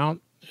something out,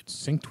 it's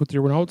synced with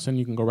your notes, and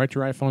you can go right to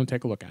your iPhone and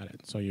take a look at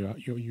it. So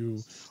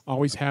you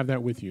always have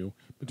that with you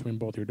between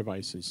both your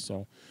devices.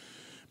 So.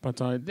 But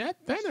that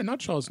in a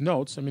nutshell is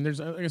Notes. I mean, there's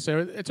like I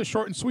said, it's a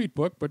short and sweet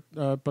book, but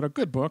a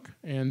good book,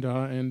 and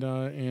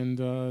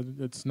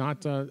it's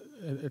not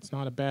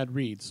a bad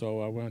read.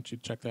 So why don't you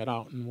check that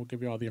out, and we'll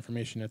give you all the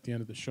information at the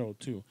end of the show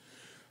too.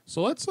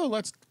 So let's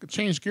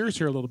change gears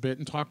here a little bit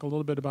and talk a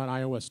little bit about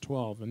iOS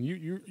 12. And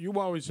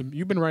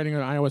you've been writing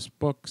an iOS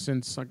book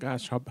since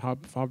how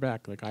far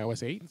back, like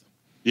iOS 8?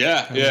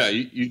 Yeah,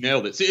 you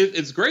nailed it. See,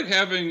 it's great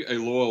having a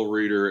loyal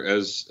reader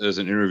as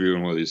an interviewer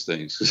in one of these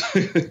things,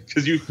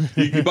 because you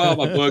buy all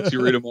my books,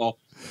 you read them all.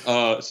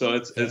 So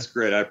it's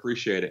great. I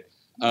appreciate it.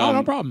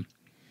 No problem.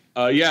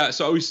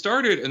 So we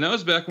started, and that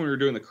was back when we were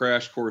doing the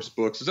Crash Course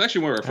books. It's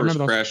actually one of our first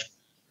crash.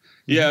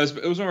 Yeah,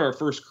 it was one of our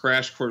first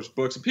Crash Course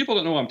books, and people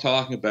don't know what I'm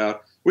talking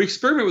about. We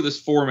experimented with this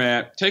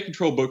format. Take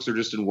Control books are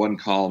just in one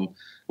column.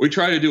 We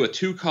tried to do a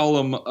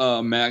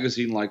 2-column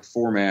magazine-like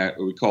format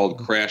we called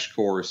Crash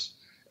Course.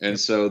 And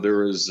so there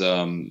was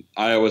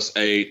iOS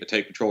 8, a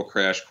Take Control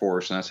Crash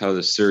Course, and that's how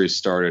this series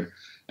started.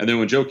 And then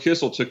when Joe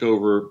Kissel took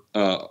over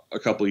a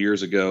couple of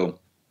years ago,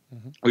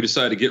 we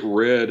decided to get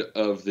rid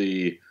of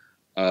the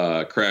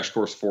Crash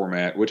Course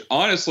format, which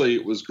honestly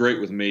was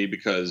great with me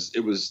because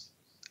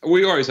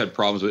we always had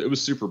problems with it. It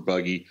was super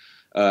buggy.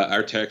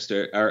 Our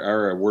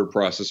word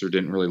processor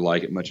didn't really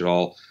like it much at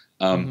all.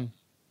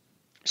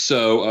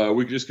 So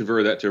we just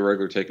converted that to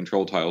regular Take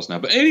Control titles now.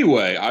 But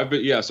anyway, I've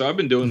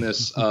been doing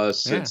this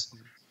since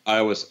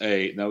iOS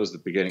 8, and that was the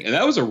beginning. And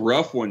that was a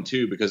rough one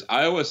too, because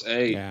iOS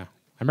 8, I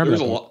remember there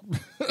was a lot.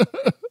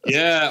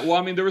 Yeah, well,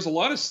 I mean, there was a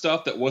lot of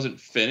stuff that wasn't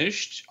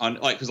finished on,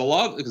 like,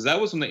 because that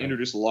was when they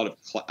introduced a lot of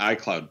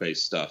iCloud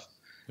based stuff,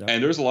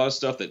 and there was a lot of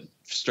stuff that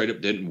straight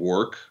up didn't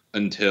work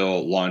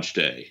until launch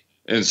day,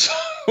 and so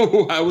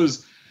I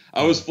was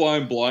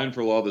flying blind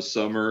for a lot of the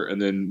summer,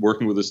 and then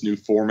working with this new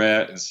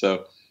format, and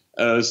so.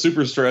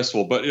 Super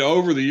stressful, but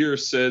over the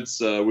years since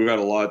we've had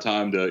a lot of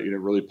time to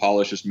really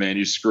polish this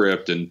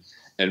manuscript and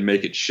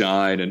make it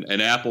shine,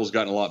 and Apple's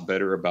gotten a lot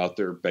better about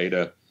their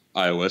beta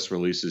iOS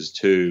releases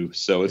too.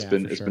 So it's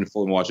been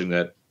fun watching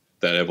that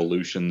that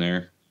evolution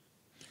there.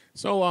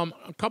 So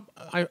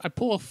I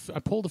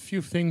pulled a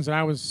few things that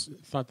I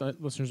thought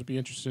that listeners would be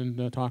interested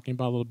in talking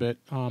about a little bit.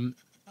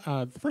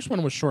 The first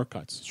one was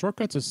shortcuts.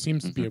 Shortcuts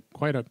seems to be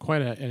quite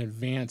an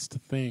advanced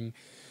thing,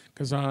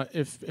 because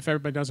if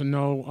everybody doesn't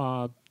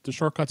know, the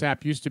Shortcuts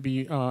app used to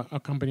be a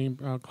company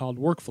called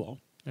Workflow,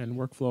 and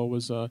Workflow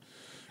was a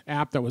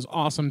app that was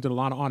awesome, did a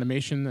lot of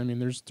automation. I mean,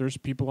 there's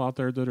people out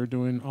there that are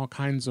doing all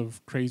kinds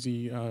of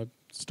crazy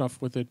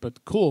stuff with it,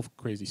 but cool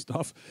crazy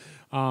stuff.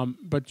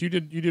 But you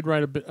did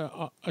write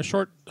a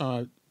short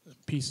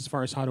piece as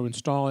far as how to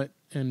install it,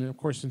 and of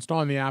course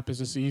installing the app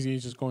is as easy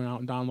as just going out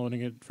and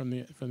downloading it from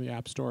the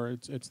app store.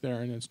 It's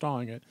there and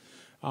installing it.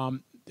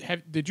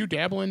 Did you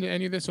dabble into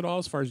any of this at all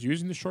as far as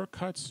using the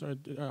shortcuts? Or,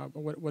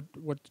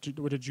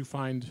 what did you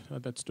find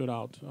that stood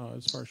out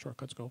as far as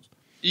shortcuts goes?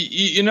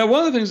 You know, one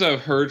of the things I've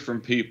heard from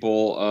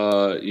people,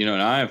 you know,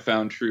 and I have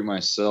found true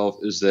myself,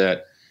 is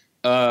that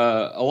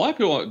a lot of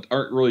people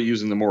aren't really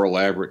using the more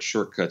elaborate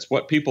shortcuts.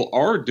 What people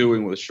are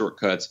doing with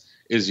shortcuts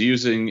is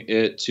using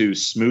it to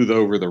smooth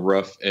over the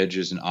rough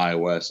edges in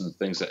iOS and the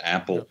things that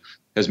Apple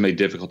has made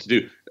difficult to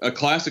do. A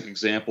classic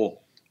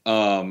example,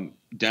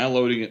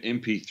 downloading an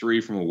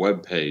MP3 from a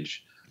web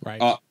page.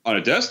 Right. On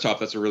a desktop,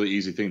 that's a really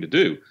easy thing to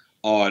do.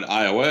 On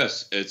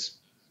iOS, it's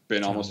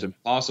been almost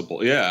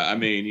impossible. Yeah, I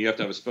mean, you have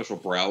to have a special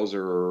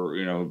browser or,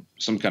 you know,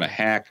 some kind of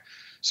hack.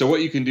 So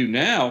what you can do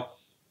now,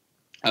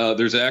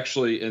 there's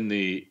actually in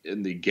the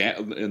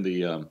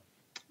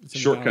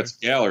shortcuts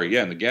gallery.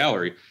 Yeah, in the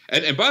gallery.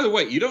 And by the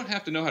way, you don't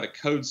have to know how to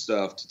code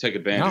stuff to take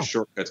advantage of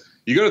shortcuts.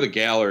 You go to the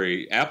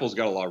gallery. Apple's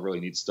got a lot of really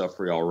neat stuff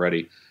for you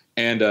already.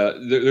 And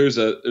there's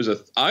a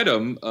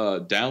item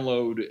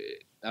download.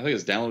 I think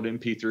it's download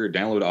MP3 or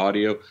download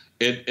audio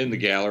in the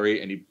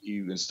gallery, and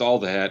you install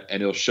that,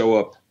 and it'll show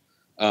up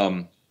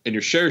in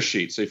your share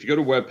sheet. So if you go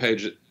to a web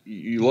page,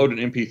 you load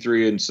an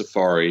MP3 in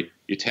Safari,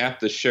 you tap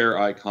the share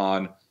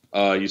icon,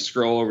 you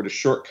scroll over to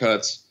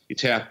shortcuts, you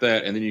tap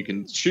that, and then you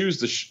can choose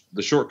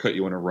the shortcut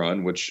you want to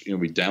run, which, you know,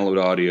 we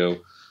download audio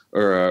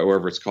or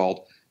whatever it's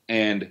called,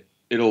 and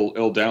it'll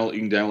download. You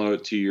can download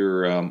it to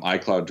your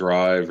iCloud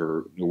Drive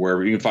or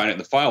wherever. You can find it in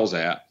the Files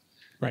app.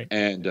 Right.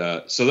 And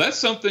so that's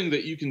something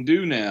that you can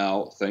do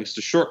now, thanks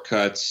to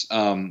shortcuts,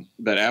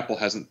 that Apple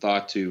hasn't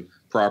thought to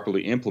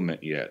properly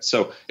implement yet.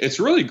 So it's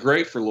really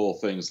great for little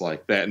things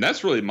like that. And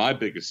that's really my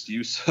biggest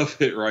use of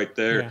it right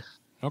there. Yeah.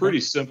 Okay. Pretty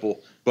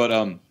simple.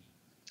 But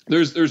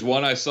there's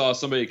one I saw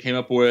somebody came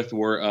up with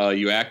where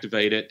you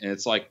activate it, and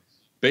it's like,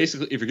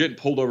 basically, if you're getting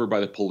pulled over by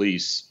the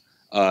police,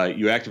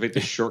 you activate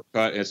the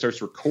shortcut, and it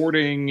starts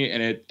recording,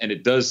 and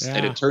it does,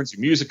 and it turns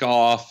your music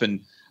off and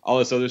all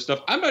this other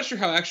stuff. I'm not sure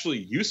how actually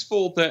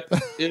useful that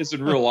is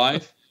in real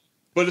life,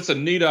 but it's a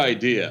neat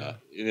idea.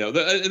 You know,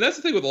 and that's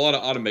the thing with a lot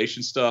of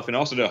automation stuff, and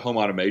also did a home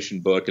automation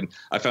book, and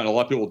I found a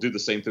lot of people do the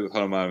same thing with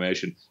home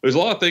automation. There's a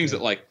lot of things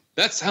that, like,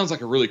 that sounds like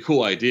a really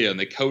cool idea, and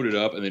they code it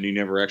up, and then you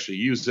never actually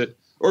use it.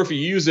 Or if you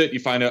use it, you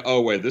find out,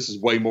 oh, wait, this is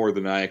way more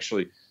than I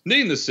actually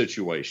need in this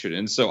situation.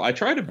 And so I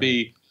try to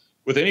be,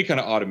 with any kind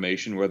of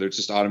automation, whether it's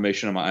just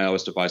automation on my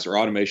iOS device or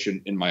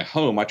automation in my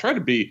home, I try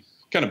to be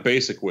kind of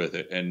basic with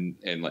it and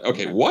like,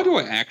 okay, what do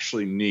I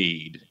actually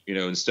need? You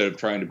know, instead of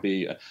trying to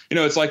be, you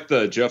know, it's like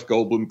the Jeff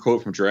Goldblum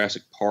quote from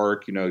Jurassic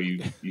Park. You know,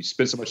 you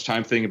spend so much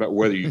time thinking about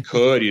whether you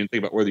could, you didn't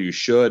think about whether you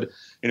should.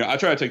 You know, I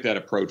try to take that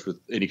approach with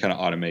any kind of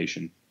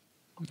automation.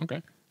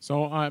 Okay.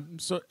 So,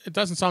 so it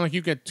doesn't sound like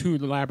you get too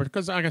elaborate,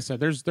 because, like I said,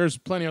 there's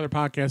plenty of other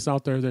podcasts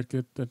out there that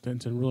get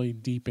into really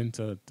deep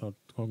into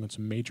going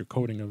some major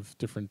coding of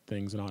different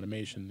things in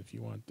automation, if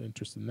you want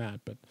interest in that.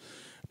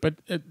 But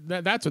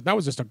that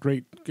was just a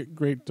great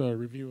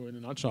review in a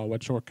nutshell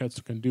what shortcuts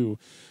can do.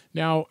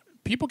 Now,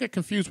 people get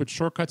confused with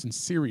shortcuts and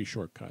Siri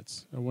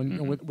shortcuts.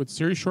 With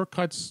Siri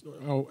shortcuts,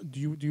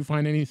 do you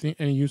find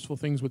any useful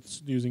things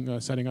with using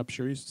setting up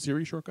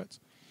Siri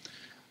shortcuts?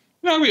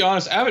 No, I'll be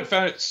honest, I haven't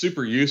found it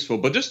super useful,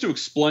 but just to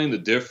explain the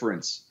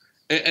difference,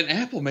 and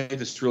Apple made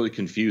this really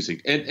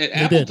confusing. And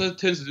Apple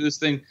tends to do this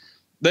thing,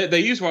 they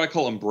use what I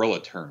call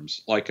umbrella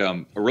terms. Like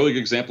a really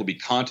good example would be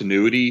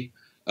continuity,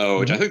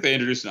 which I think they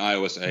introduced in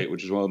iOS 8,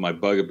 which is one of my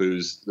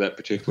bugaboos that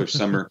particular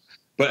summer.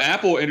 But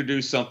Apple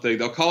introduced something,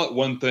 they'll call it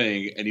one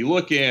thing, and you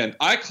look in,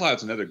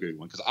 iCloud's another good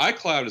one, because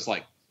iCloud is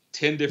like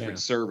 10 different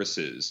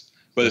services,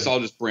 but it's all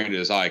just branded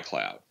as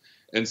iCloud.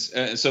 And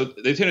so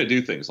they tend to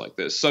do things like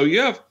this. So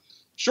you have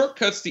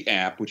Shortcuts, the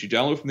app, which you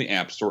download from the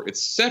App Store.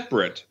 It's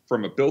separate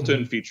from a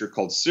built-in feature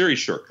called Siri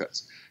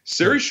Shortcuts.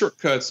 Siri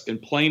Shortcuts, in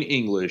plain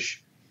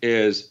English,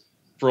 is,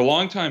 for a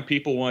long time,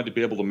 people wanted to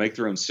be able to make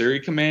their own Siri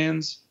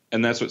commands,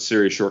 and that's what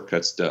Siri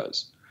Shortcuts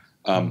does.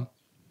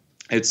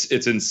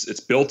 It's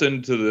built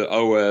into the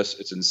OS.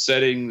 It's in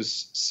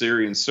Settings,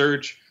 Siri, and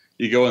Search.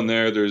 You go in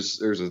there.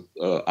 There's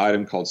a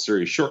item called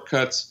Siri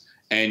Shortcuts,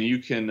 and you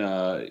can.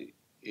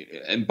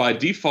 And by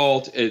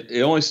default,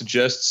 it only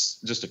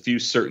suggests just a few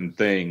certain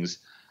things.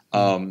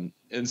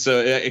 And so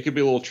it could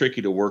be a little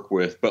tricky to work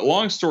with. But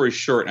long story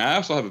short, and I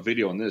also have a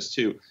video on this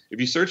too. If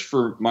you search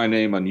for my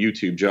name on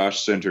YouTube,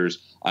 Josh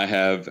Centers, I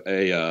have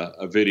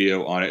a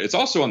video on it. It's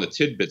also on the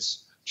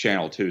Tidbits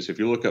channel too. So if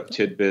you look up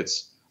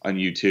tidbits on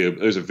YouTube,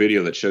 there's a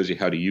video that shows you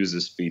how to use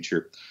this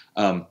feature.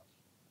 But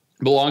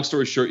long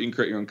story short, you can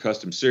create your own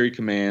custom Siri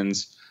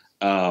commands.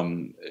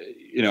 And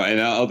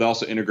it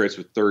also integrates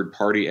with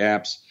third-party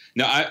apps.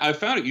 Now, I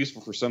found it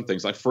useful for some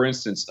things. Like, for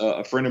instance,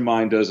 a friend of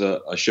mine does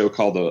a show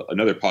called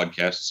another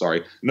podcast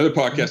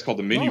called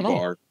The Menu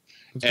Bar,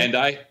 and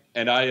I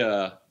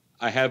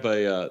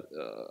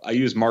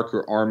use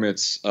Marco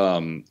Arment's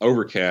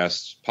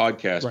Overcast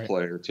podcast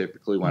player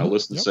typically when I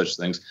listen to such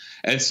things.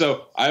 And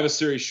so I have a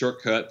Siri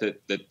shortcut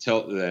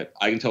that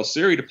I can tell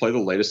Siri to play the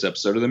latest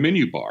episode of The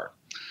Menu Bar.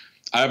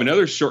 I have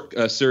another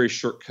Siri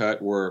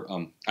shortcut where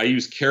I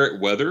use Carrot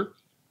Weather.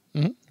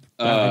 Mm-hmm.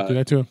 I do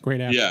that too. Great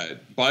app. Yeah,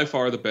 by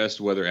far the best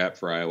weather app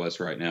for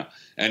iOS right now.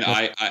 And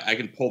I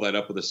can pull that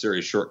up with a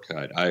Siri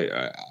shortcut.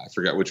 I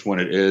forgot which one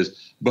it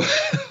is, but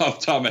off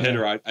the top of my head,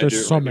 I do.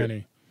 There's so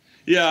many.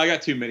 Yeah, I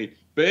got too many.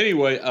 But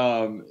anyway,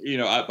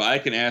 I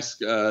can ask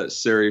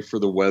Siri for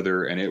the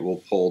weather, and it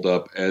will pull it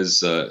up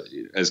as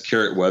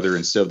Carrot Weather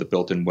instead of the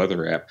built-in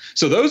weather app.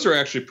 So those are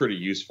actually pretty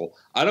useful.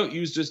 I don't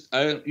use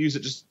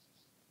it just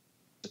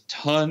a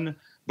ton.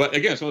 But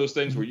again, it's one of those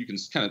things where you can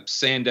kind of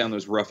sand down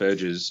those rough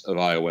edges of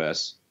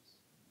iOS.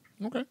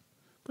 Okay,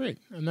 great,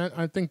 and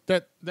I think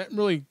that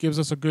really gives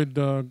us a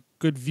good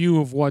view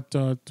of what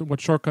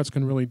shortcuts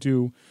can really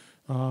do.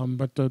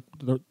 But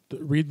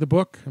read the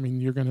book. I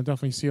mean, you're going to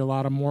definitely see a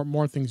lot of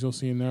more things you'll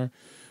see in there.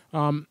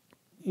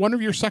 One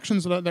of your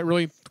sections that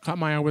really caught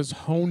my eye was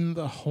hone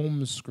the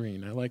home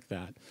screen. I like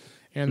that.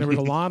 And there was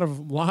a lot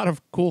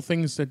of cool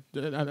things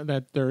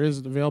that there is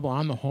available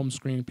on the home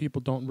screen people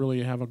don't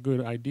really have a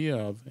good idea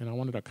of, and I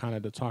wanted to kind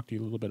of talk to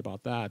you a little bit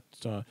about that.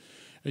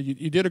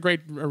 You did a great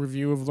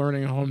review of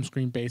learning home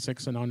screen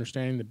basics and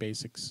understanding the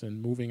basics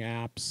and moving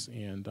apps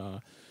and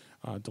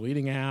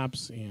deleting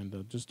apps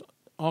and just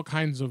all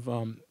kinds of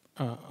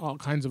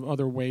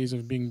other ways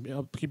of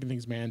keeping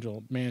things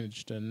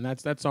managed, and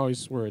that's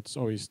always where it's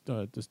always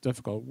just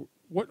difficult.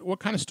 What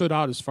kind of stood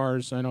out as far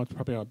as, I know it's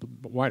probably a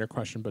wider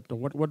question, but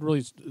what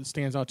really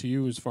stands out to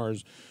you as far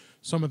as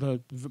some of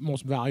the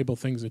most valuable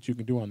things that you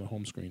can do on the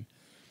home screen?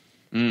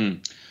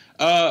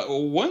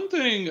 One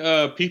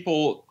thing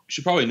people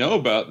should probably know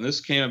about, and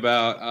this came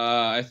about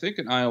I think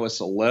in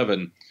iOS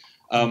 11.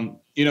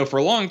 For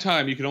a long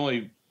time you could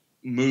only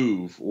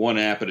move one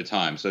app at a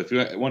time. So if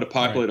you want to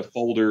populate a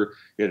folder,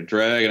 you had to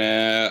drag an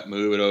app,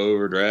 move it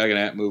over, drag an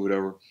app, move it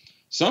over.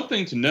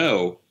 Something to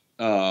know.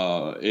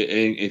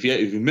 If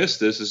you missed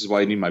this is why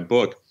you need my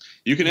book.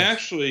 You can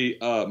actually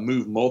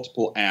move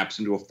multiple apps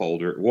into a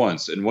folder at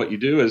once. And what you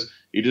do is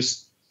you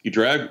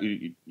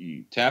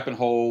tap and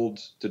hold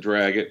to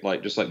drag it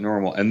just like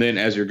normal. And then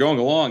as you're going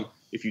along,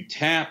 if you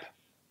tap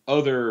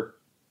other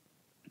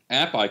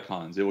app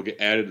icons, it will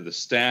get added to the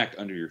stack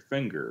under your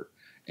finger.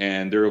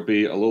 And there will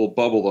be a little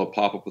bubble that'll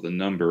pop up with a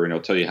number, and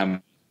it'll tell you how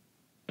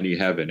many you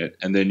have in it.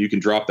 And then you can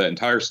drop that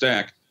entire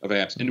stack of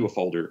apps into a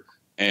folder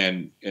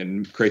and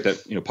create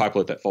that,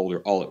 populate that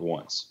folder all at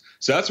once.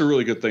 So that's a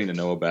really good thing to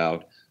know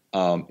about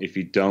if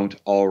you don't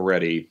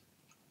already.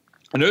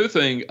 Another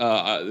thing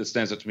that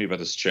stands out to me about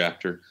this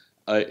chapter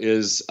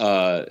is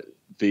the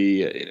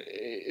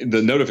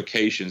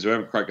notifications. We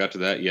haven't quite got to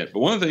that yet.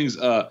 But one of the things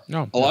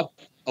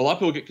a lot of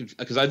people get confused,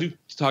 because I do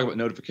talk about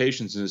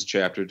notifications in this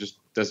chapter. It just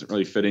doesn't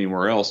really fit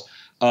anywhere else.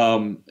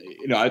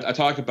 I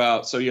talk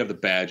about, so you have the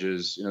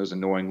badges, those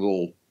annoying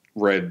little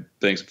red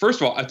things.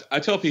 First of all, I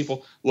tell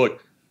people,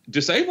 look,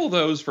 disable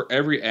those for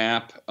every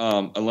app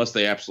unless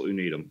they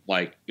absolutely need them,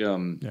 like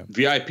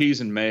VIPs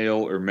in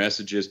mail or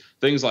messages,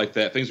 things like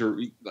that. Things where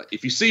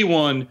if you see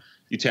one,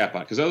 you tap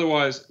on it, because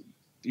otherwise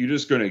you're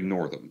just going to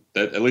ignore them.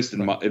 That, at least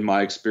in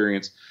my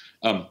experience.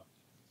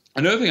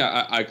 Another thing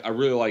I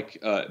really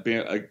like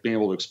being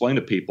able to explain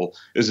to people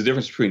is the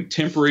difference between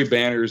temporary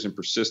banners and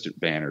persistent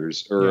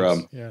banners, or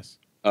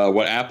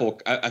what Apple,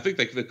 I think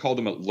they call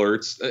them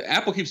alerts.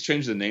 Apple keeps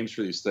changing the names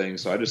for these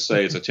things, so I just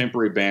say it's a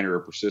temporary banner or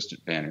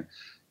persistent banner.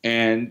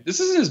 And this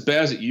isn't as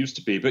bad as it used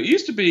to be, but it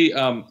used to be,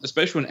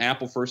 especially when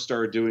Apple first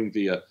started doing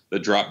the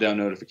drop-down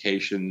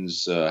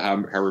notifications,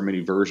 however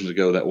many versions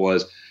ago that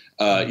was,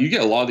 you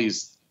get a lot of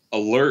these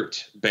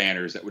alert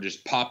banners that would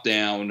just pop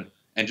down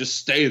and just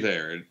stay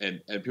there,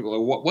 and people are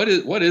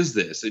like, what is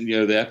this? And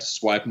they have to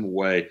swipe them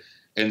away.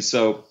 And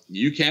so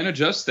you can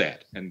adjust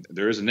that, and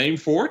there is a name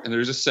for it, and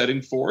there's a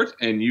setting for it,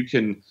 and you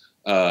can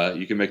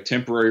make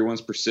temporary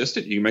ones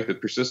persistent. You can make the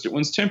persistent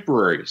ones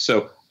temporary.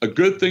 So a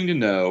good thing to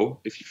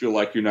know if you feel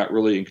like you're not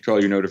really in control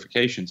of your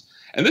notifications.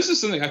 And this is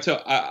something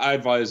I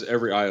advise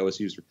every iOS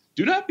user: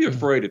 do not be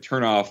afraid to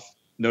turn off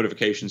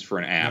notifications for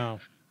an app. No.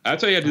 I'll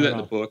tell you how to do that in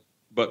the book,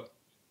 but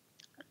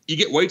you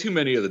get way too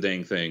many of the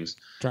dang things.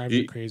 Drives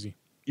you crazy.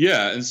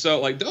 Yeah, and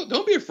so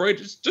don't be afraid.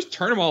 Just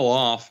turn them all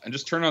off and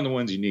just turn on the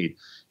ones you need.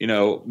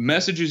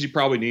 Messages you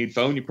probably need,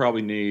 phone you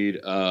probably need.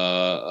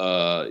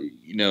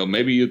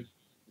 Maybe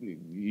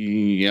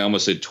I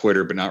almost said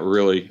Twitter, but not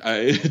really.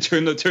 I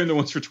turn the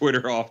ones for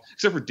Twitter off,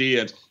 except for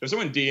DMs. If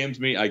someone DMs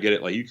me, I get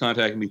it. Like, you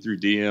contacted me through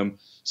DM,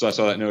 so I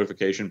saw that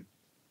notification.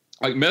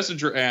 Like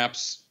Messenger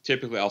apps,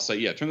 typically I'll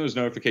say, turn those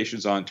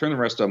notifications on, turn the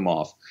rest of them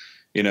off.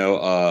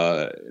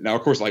 Now,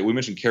 of course, like we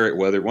mentioned, Carrot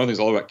Weather. One of the things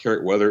all about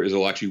Carrot Weather is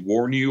it'll actually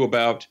warn you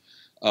about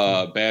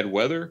bad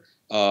weather,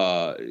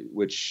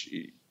 which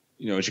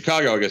in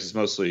Chicago, I guess it's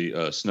mostly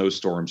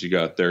snowstorms you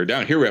got there.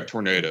 Down here, we have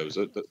tornadoes.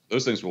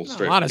 Those things will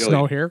straight a lot of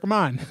snow you. here. Come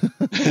on.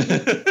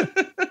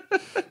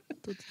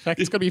 In fact,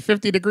 it's going to be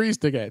 50 degrees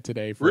today.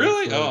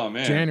 Really? For oh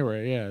man,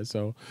 January. Yeah.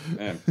 So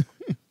man,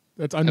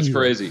 that's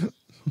unusual. That's crazy.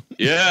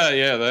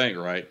 yeah, that ain't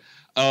right.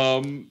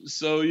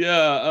 So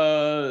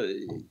yeah,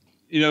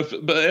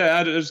 but yeah,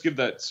 I just give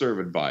that sort of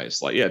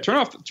advice. Like, yeah, turn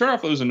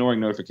off those annoying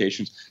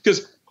notifications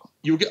because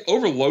you'll get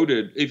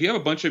overloaded. If you have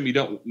a bunch of them you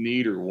don't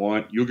need or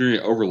want, you're going to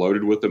get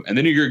overloaded with them, and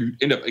then you're going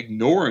to end up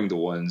ignoring the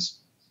ones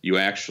you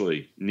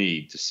actually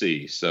need to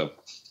see. So,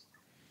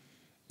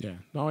 yeah,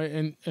 no,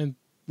 and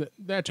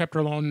that chapter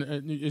alone,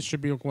 it should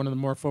be one of the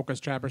more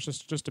focused chapters,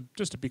 just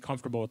to be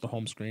comfortable with the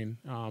home screen.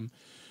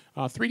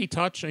 3D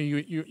touch,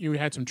 you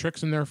had some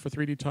tricks in there for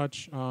 3D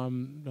touch.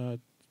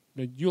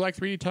 You like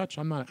 3D touch?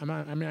 I'm not.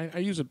 I mean, I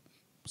use it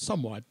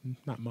somewhat,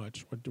 not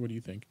much. What do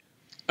you think?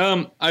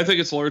 I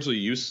think it's largely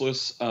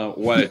useless. That's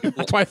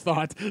what I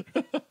thought.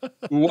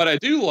 What I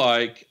do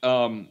like,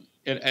 and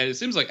it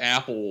seems like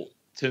Apple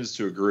tends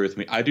to agree with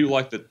me. I do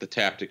like the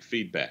taptic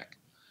feedback.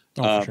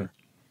 For sure.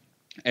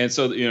 And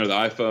so, the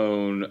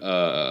iPhone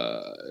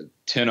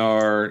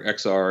 10R,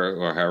 XR,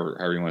 or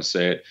however you want to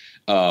say it,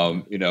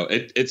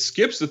 it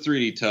skips the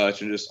 3D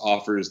touch and just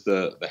offers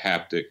the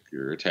haptic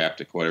or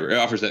taptic, whatever. It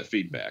offers that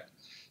feedback.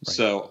 Right.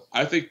 So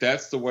I think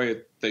that's the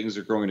way things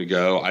are going to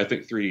go. I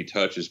think 3D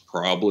touch is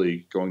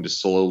probably going to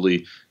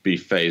slowly be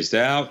phased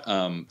out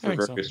for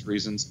various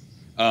reasons.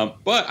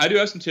 But I do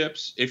have some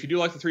tips. If you do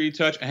like the 3D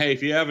touch, hey,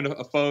 if you have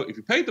a phone, if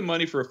you paid the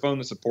money for a phone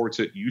that supports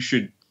it, you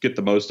should get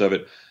the most of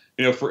it.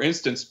 For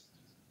instance,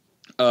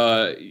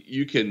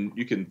 you can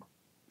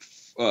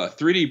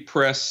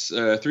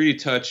 3D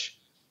touch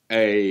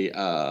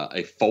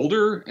a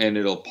folder and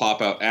it'll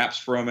pop out apps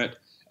from it.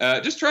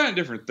 Just try on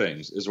different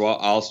things is what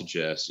I'll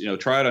suggest.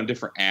 Try it on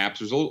different apps.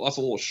 There's lots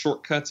of little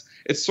shortcuts.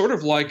 It's sort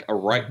of like a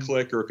right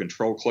click or a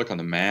control click on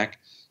the Mac.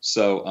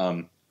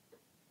 So,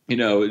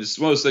 it's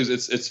one of those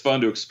things. It's fun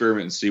to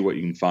experiment and see what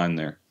you can find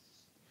there.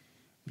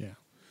 Yeah.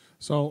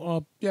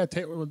 So, that's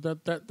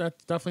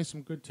definitely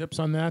some good tips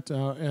on that,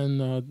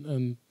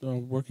 and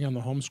working on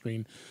the home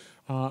screen.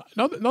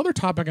 Another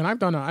topic, and I've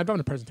done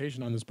a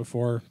presentation on this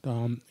before,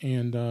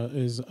 and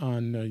is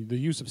on the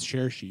use of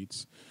share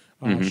sheets.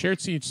 Shared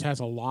Sheets has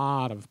a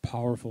lot of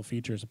powerful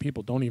features that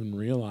people don't even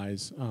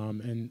realize,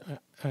 and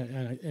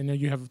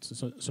you have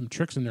some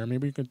tricks in there.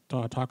 Maybe you could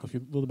talk a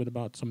little bit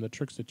about some of the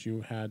tricks that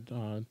you had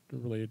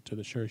related to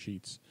the Share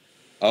Sheets.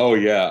 Oh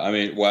yeah, I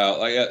mean,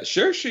 wow,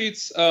 Share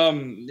Sheets.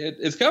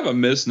 It's kind of a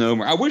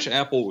misnomer. I wish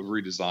Apple would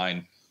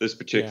redesign this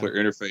particular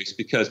interface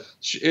because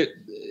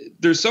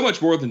there's so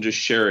much more than just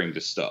sharing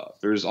the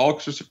stuff. There's all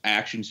sorts of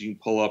actions you can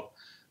pull up.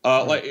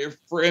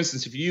 For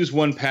instance, if you use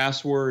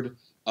 1Password.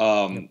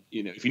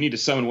 If you need to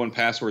summon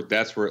 1Password,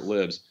 that's where it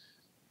lives.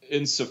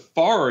 In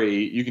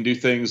Safari, you can do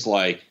things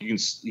like you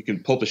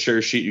can pull up a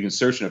share sheet, you can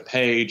search in a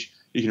page,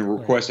 you can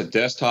request a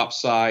desktop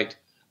site,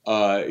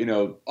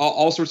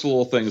 all sorts of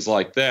little things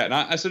like that. And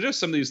I suggest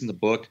some of these in the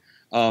book.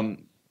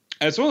 And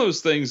it's one of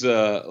those things.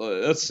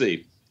 Let's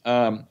see.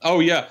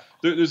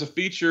 There's a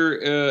feature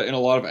in a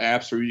lot of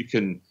apps where you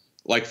can,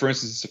 like for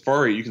instance, in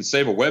Safari, you can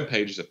save a web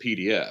page as a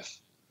PDF.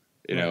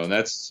 And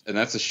that's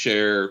a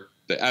share.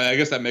 I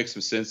guess that makes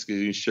some sense because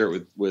you can share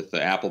it with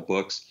the Apple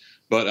Books.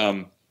 But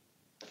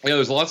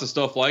there's lots of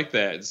stuff like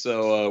that.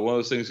 So one of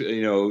those things,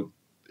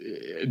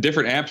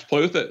 different apps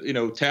play with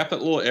it. Tap that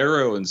little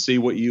arrow and see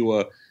what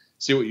you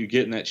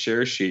get in that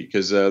share sheet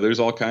because there's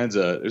all kinds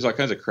of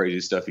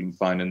crazy stuff you can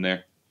find in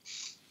there.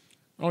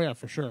 Oh yeah,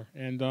 for sure.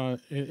 And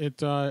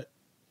it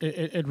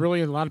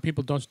really, a lot of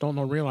people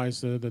don't realize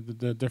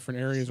the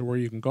different areas where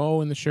you can go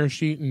in the share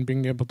sheet and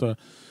being able to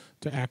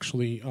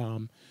actually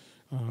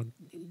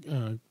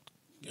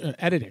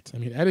edit it. I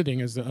mean, editing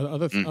is the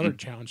other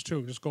challenge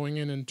too. Just going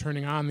in and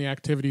turning on the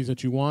activities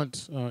that you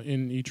want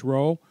in each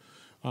row,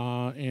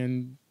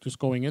 and just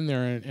going in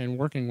there and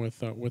working with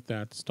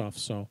that stuff.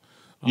 So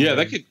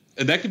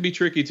that could be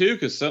tricky too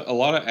because a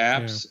lot of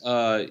apps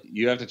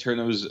you have to turn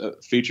those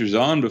features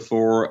on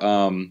before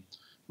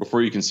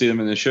you can see them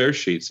in the share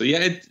sheet. So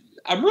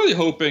I'm really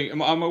hoping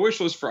on my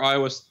wish list for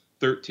iOS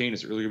 13.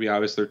 Is it really gonna be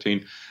iOS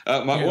 13?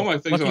 One of my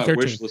things on my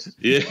wish list,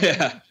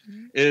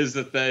 is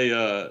that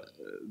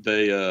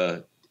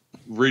they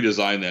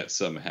redesign that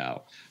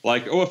somehow.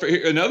 Like,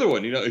 another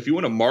one. If you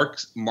want to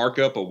mark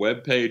up a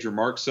web page or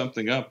mark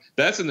something up,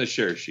 that's in the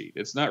share sheet.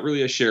 It's not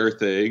really a share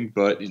thing,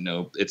 but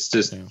it's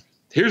just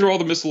here's where all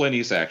the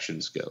miscellaneous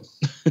actions go.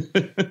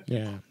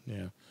 Yeah.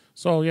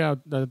 So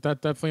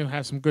that definitely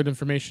has some good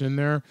information in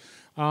there.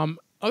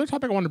 Other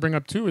topic I wanted to bring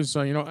up too is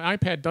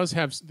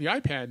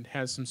iPad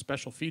has some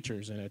special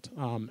features in it,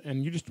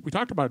 and we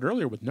talked about it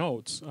earlier with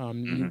Notes,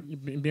 you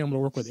being able to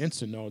work with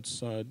Instant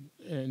Notes,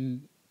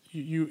 and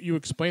you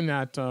explained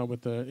that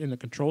in the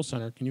Control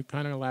Center. Can you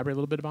kind of elaborate a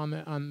little bit on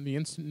that, on the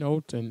Instant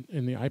Note and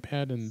in the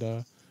iPad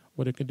and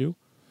what it can do?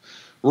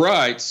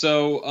 Right.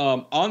 So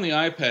on the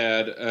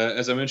iPad,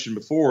 as I mentioned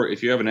before,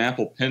 if you have an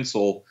Apple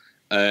Pencil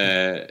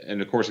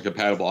and of course a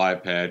compatible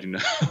iPad,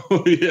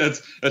 yeah,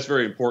 that's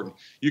very important.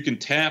 You can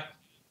tap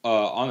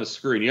on the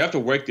screen. You have to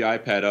wake the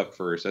iPad up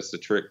first. That's the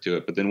trick to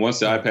it. But then once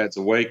the iPad's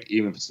awake,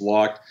 even if it's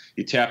locked,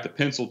 you tap the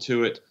pencil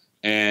to it,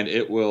 and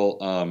it will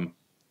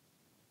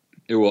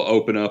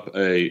open up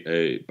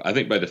I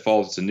think by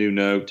default it's a new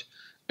note,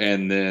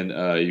 and then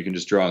you can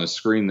just draw on the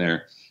screen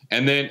there.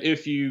 And then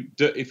if you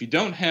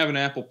don't have an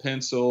Apple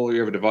Pencil, or you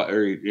have a device,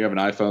 or you have an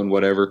iPhone,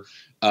 whatever,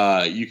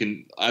 you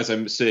can, as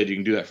I said, you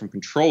can do that from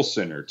Control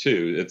Center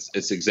too.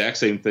 It's the exact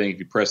same thing if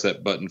you press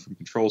that button from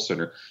Control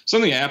Center.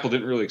 Something Apple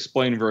didn't really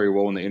explain very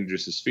well when they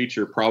introduced this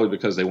feature, probably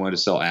because they wanted to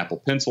sell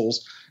Apple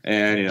Pencils.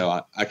 And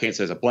I can't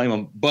say as I blame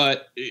them,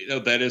 but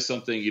that is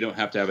something you don't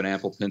have to have an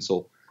Apple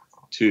Pencil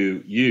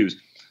to use.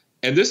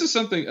 And this is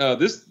something.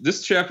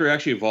 This chapter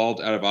actually evolved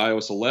out of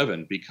iOS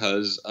 11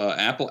 because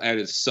Apple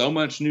added so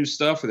much new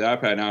stuff for the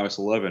iPad in iOS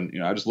 11.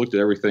 I just looked at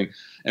everything,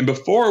 and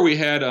before we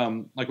had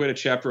we had a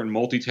chapter on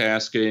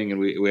multitasking, and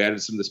we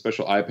added some of the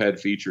special iPad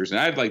features, and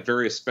I had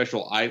various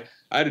special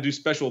I had to do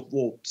special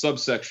little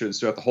subsections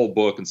throughout the whole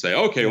book and say,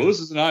 okay, well, this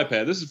is an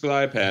iPad. This is for the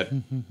iPad.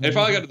 And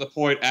finally got to the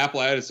point,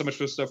 Apple added so much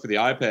stuff for the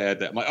iPad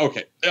that I'm like,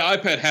 okay, the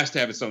iPad has to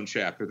have its own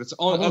chapter. That's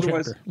all.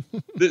 Otherwise,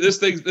 this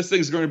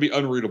thing's going to be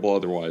unreadable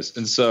otherwise.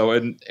 And so,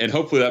 and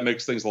hopefully that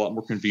makes things a lot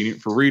more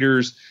convenient for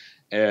readers.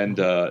 And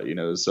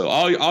so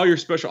all your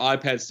special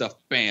iPad stuff,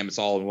 bam, it's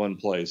all in one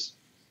place.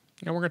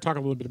 And we're going to talk a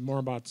little bit more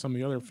about some of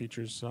the other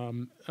features,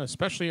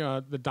 especially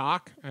the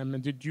dock. I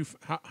mean,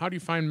 how do you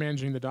find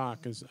managing the dock?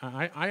 Because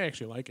I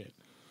actually like it.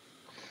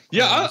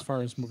 Yeah, as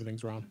far as moving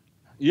things around.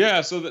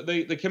 Yeah, so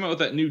they came out with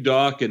that new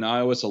dock in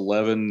iOS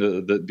 11.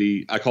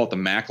 The I call it the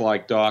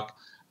Mac-like dock.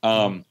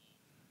 I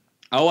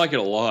like it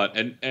a lot,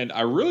 and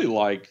I really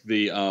like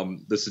the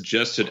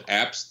suggested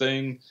apps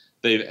thing.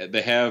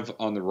 They have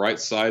on the right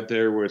side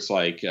there where it's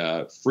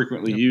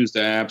frequently used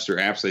apps, or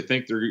apps they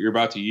think you're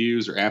about to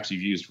use, or apps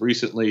you've used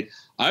recently.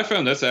 I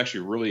found that's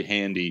actually really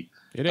handy.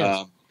 It is.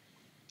 A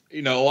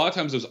lot of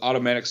times those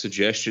automatic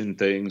suggestion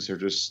things are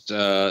just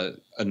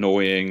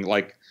annoying.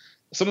 Like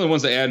some of the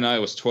ones they add in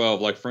iOS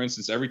 12, like for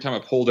instance, every time I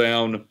pull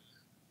down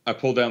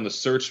the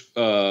search,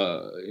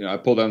 I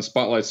pull down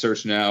Spotlight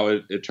search now,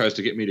 it tries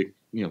to get me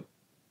to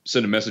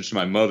send a message to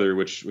my mother,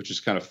 which is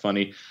kind of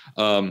funny.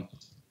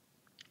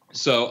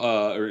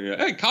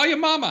 Hey, call your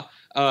mama.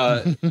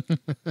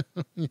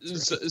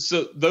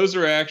 So those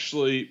are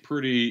actually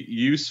pretty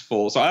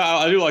useful. So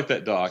I do like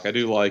that dock. I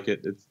do like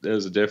it. It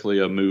is definitely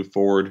a move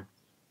forward.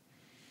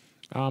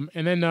 And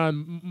then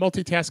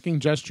multitasking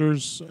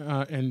gestures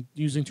and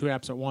using two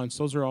apps at once.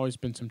 Those are always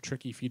been some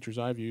tricky features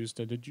I've used.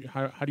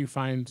 How do you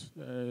find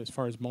as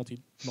far as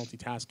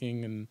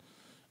multitasking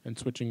and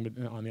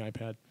switching on the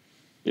iPad?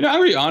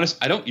 I'll be honest.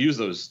 I don't use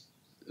the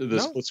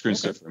split screen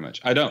stuff very much.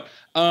 I don't.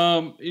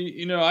 I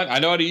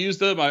know how to use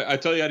them. I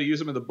tell you how to use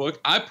them in the book.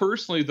 I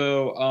personally,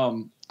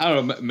 though, I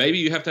don't know. Maybe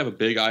you have to have a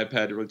big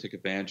iPad to really take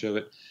advantage of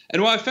it.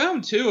 And what I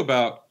found too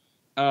about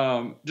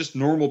just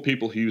normal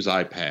people who use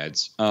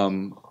iPads,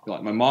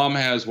 like my mom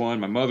has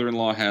one, my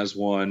mother-in-law has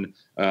one,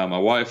 my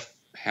wife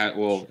had.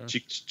 Well,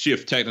 sure. She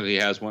technically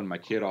has one. My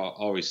kid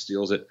always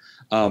steals it.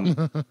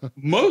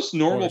 Most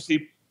normal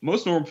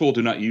people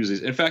do not use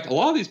these. In fact, a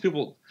lot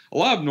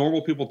of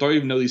normal people don't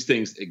even know these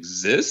things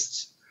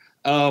exist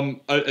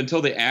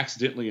until they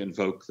accidentally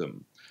invoke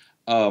them.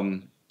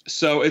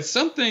 So it's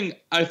something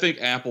I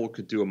think Apple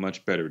could do a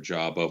much better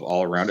job of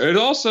all around. It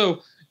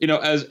also,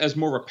 as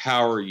more of a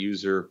power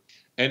user,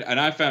 and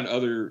I found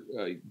other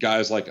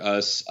guys like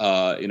us,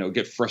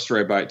 get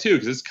frustrated by it too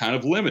because it's kind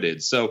of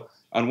limited. So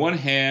on one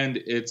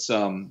hand, it's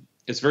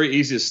very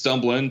easy to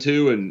stumble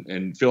into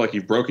and feel like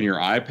you've broken your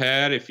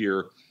iPad if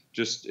you're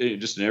just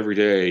an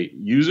everyday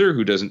user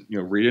who doesn't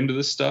read into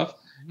this stuff.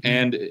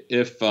 And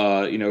if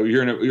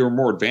you're a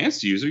more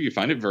advanced user, you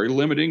find it very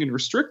limiting and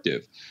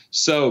restrictive.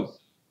 So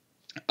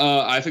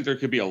I think there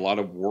could be a lot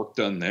of work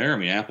done there. I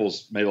mean,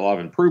 Apple's made a lot of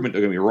improvement.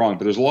 Don't get me wrong,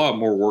 but there's a lot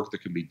more work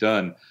that can be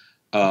done.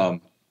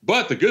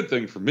 But the good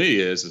thing for me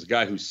is, as a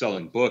guy who's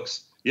selling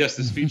books, yes,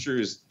 this feature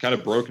is kind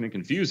of broken and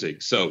confusing.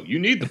 So you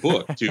need the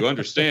book to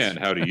understand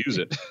how to use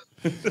it.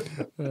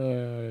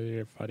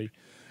 You're funny.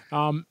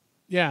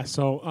 Yeah.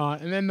 So,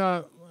 and then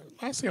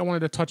lastly, I wanted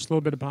to touch a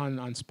little bit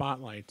on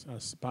Spotlight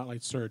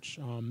search.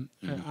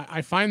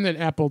 I find that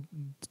Apple,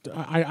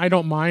 I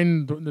don't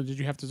mind that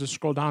you have to just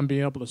scroll down and be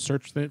able to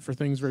search for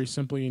things very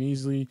simply and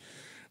easily,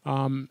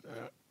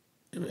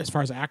 as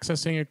far as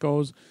accessing it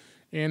goes.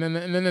 And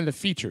then the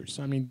features.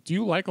 I mean, do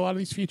you like a lot of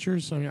these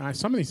features? I mean,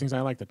 some of these things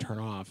I like to turn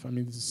off. I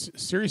mean,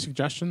 Siri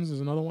suggestions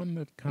is another one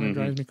that kind of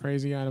drives me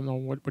crazy. I don't know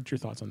what your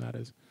thoughts on that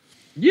is.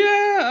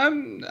 Yeah,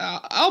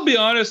 I'll be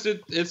honest.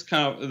 It's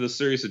kind of, the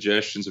Siri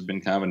suggestions have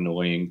been kind of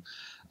annoying.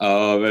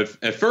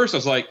 At first, I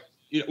was like,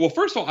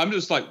 first of all, I'm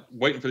just like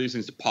waiting for these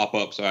things to pop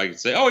up so I can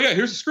say, oh yeah,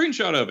 here's a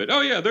screenshot of it.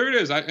 Oh yeah, there it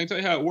is. I can tell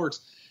you how it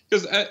works.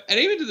 Because and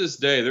even to this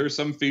day, there are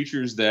some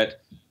features that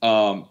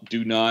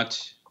do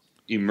not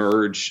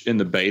emerge in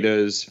the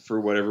betas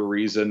for whatever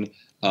reason.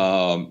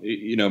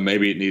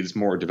 Maybe it needs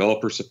more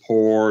developer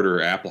support,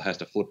 or Apple has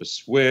to flip a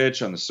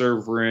switch on the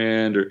server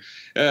end, or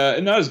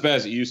not as bad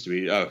as it used to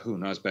be.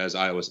 Not as bad as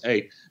iOS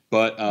 8.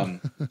 But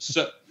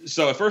so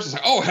at first it's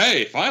like, oh,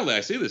 hey, finally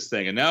I see this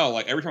thing. And now,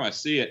 like, every time I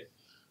see it,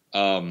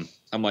 I'm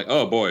like,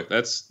 oh boy,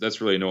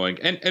 that's really annoying.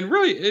 And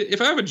really,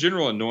 if I have a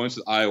general annoyance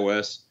with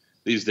iOS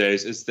these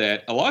days, it's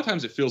that a lot of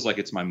times it feels like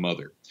it's my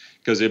mother,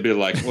 because it'd be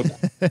like, well,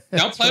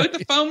 don't play with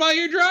the phone while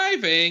you're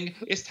driving.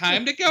 It's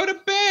time to go to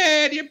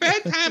bed. Your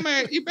bedtime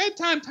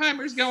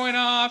timer's going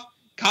off.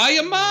 Call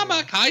your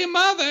mama. Call your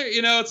mother.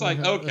 It's like,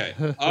 okay,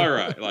 all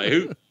right.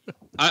 Like,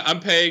 I'm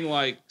paying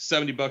like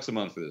 $70 a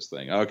month for this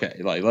thing. Okay,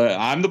 like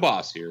I'm the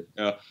boss here.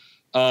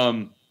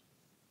 The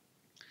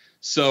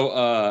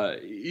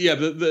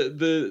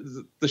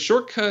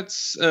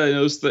shortcuts,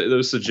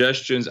 those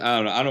suggestions,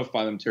 I don't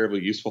find them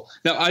terribly useful.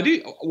 Now,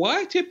 what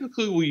I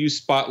typically will use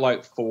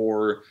Spotlight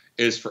for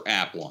is for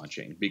app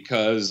launching,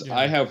 because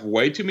I have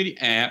way too many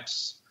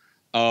apps.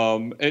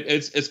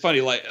 It's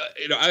funny, like,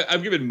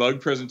 I've given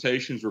mug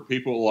presentations where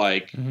people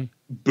like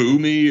boo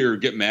me or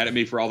get mad at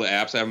me for all the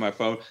apps I have on my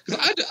phone,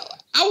 because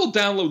I will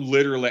download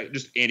literally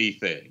just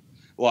anything,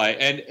 like,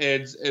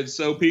 and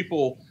so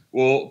people.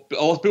 Well,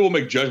 all people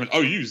make judgment.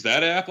 Oh, you use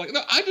that app? Like,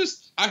 no,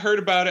 I heard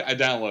about it. I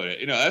download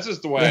it. That's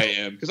just the way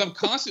I am, because I'm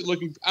constantly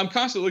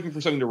looking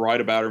for something to write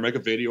about or make a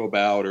video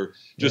about or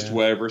just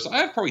whatever. So I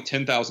have probably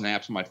 10,000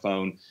 apps on my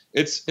phone.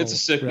 It's a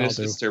sickness.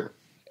 It's terrible.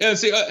 And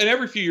see, and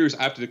every few years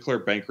I have to declare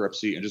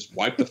bankruptcy and just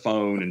wipe the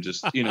phone and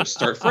just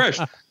start fresh.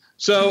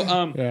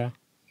 So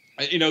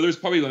there's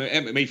probably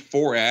maybe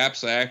 4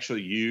 apps I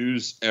actually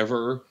use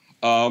ever.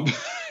 I'm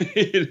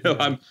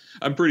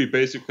pretty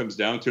basic when it comes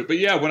down to it. But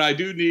yeah, when I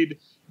do need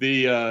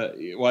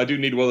I do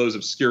need one of those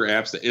obscure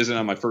apps that isn't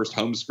on my first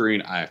home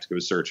screen, I have to go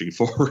searching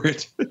for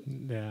it.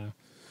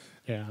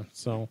 Yeah.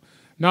 So,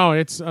 no,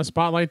 it's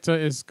Spotlight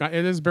it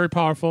is very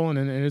powerful, and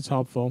it is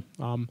helpful.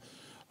 One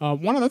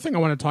other thing I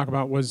want to talk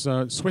about was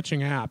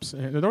switching apps.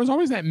 There was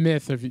always that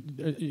myth of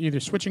either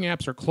switching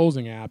apps or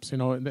closing apps.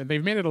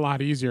 They've made it a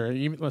lot easier,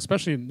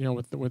 especially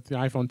with the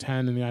iPhone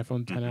 10 and the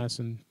iPhone 10s,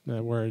 and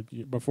where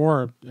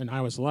before in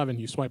iOS 11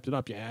 you swiped it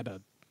up, you had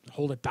to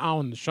hold it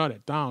down to shut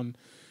it down.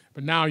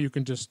 But now you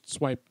can just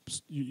swipe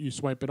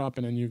it up,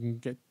 and then you can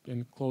get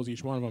and close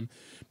each one of them.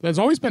 But there's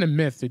always been a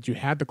myth that you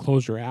had to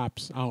close your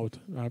apps out.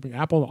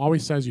 Apple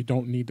always says you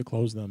don't need to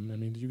close them. I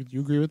mean, do you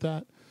agree with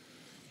that?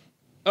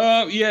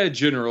 Yeah,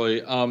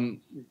 generally. I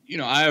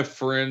have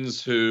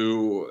friends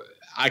who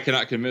I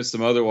cannot convince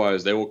them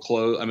otherwise. They will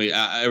close. I mean,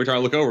 every time I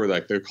look over,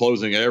 like, they're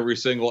closing every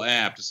single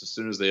app just as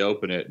soon as they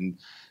open it. And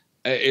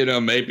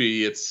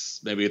maybe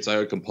it's like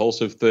a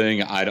compulsive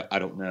thing. I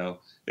don't know.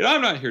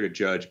 I'm not here to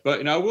judge,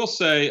 but I will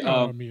say,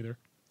 me either.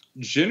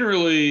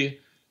 Generally,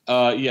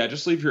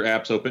 just leave your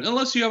apps open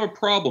unless you have a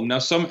problem. Now,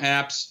 some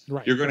apps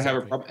you're going to have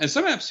a problem, and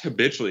some apps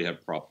habitually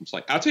have problems.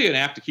 Like, I'll tell you an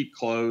app to keep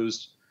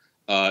closed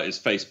is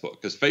Facebook,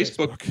 because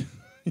Facebook.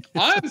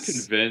 I'm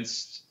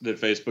convinced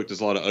that Facebook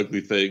does a lot of ugly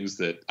things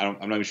that I'm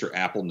not even sure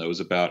Apple knows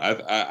about.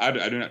 I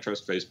do not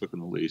trust Facebook in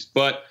the least,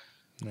 but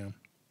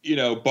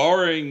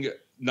barring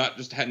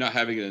not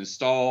having it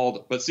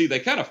installed, but see, they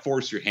kind of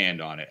force your hand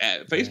on it.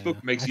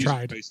 Facebook makes use of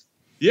Facebook.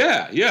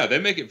 Yeah, they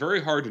make it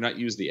very hard to not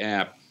use the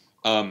app.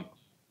 They'll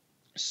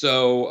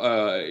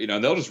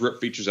just rip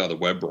features out of the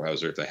web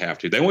browser if they have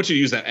to. They want you to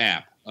use that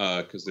app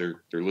because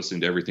they're listening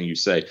to everything you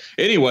say.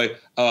 Anyway,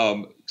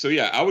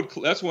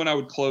 that's one I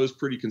would close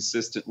pretty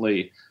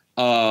consistently.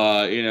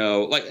 I'll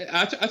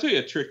tell you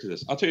a trick to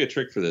this. I'll tell you a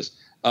trick for this.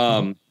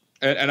 And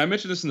I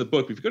mentioned this in the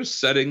book. If you go to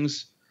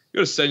settings,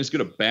 go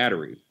to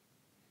battery.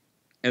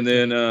 And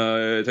then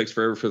it takes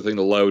forever for the thing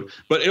to load.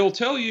 But it'll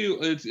tell you,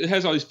 it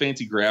has all these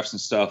fancy graphs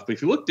and stuff. But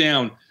if you look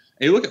down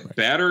and you look at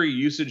battery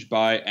usage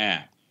by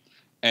app,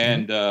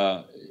 and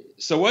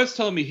so what it's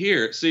telling me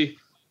here, see,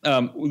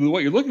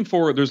 what you're looking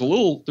for, there's a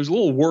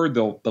little word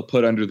they'll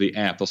put under the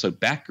app. They'll say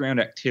background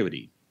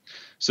activity.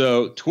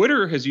 So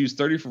Twitter has used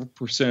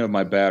 34% of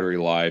my battery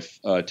life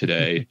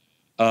today,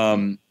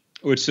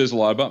 which says a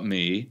lot about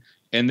me.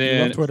 And then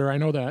you love Twitter, I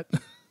know that.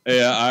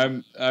 Yeah,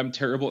 I'm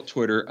terrible at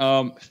Twitter.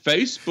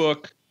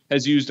 Facebook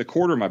has used a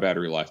quarter of my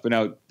battery life, but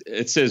now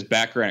it says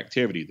background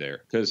activity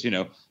there because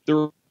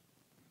they're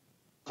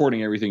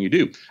recording everything you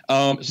do.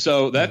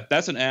 So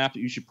that's an app that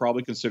you should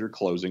probably consider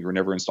closing or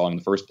never installing in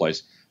the first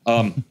place.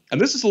 And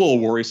this is a little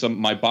worrisome.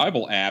 My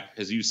Bible app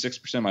has used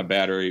 6% of my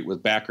battery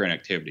with background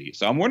activity.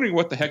 So I'm wondering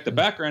what the heck the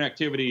background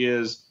activity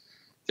is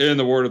in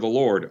the Word of the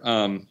Lord.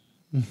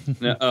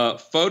 Now,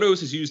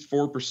 Photos has used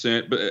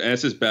 4%, and it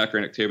says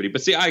background activity.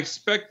 But see, I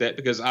expect that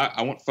because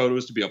I want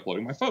Photos to be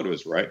uploading my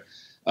photos, right?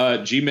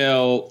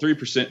 Gmail,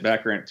 3%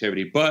 background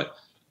activity. But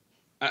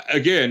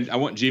again, I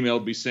want Gmail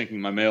to be syncing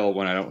my mail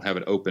when I don't have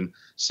it open.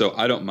 So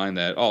I don't mind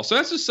that at all. So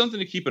that's just something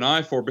to keep an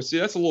eye for. But see,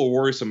 that's a little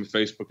worrisome if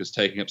Facebook is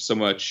taking up so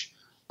much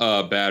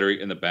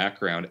battery in the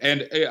background.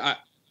 And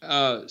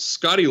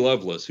Scotty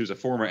Loveless, who's a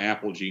former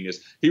Apple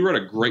genius, he wrote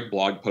a great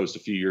blog post a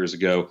few years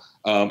ago.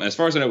 As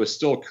far as I know, it's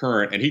still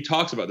current, and he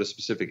talks about this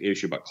specific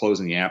issue about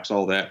closing the apps,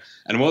 all that.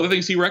 And one of the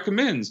things he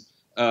recommends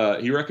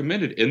he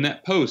recommended in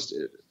that post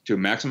to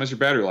maximize your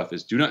battery life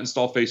is do not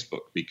install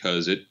Facebook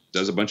because it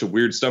does a bunch of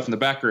weird stuff in the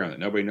background that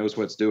nobody knows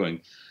what it's doing.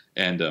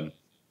 And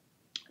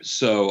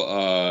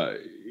so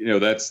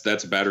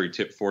that's a battery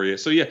tip for you.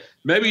 So yeah,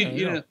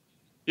 maybe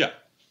yeah.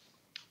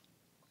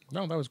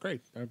 No, that was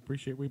great.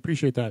 We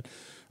appreciate that.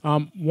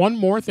 One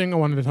more thing I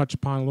wanted to touch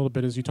upon a little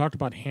bit is you talked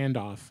about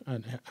Handoff.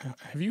 And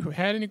have you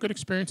had any good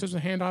experiences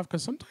with Handoff?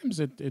 Because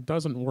sometimes it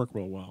doesn't work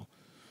real well.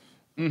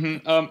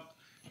 Mm-hmm.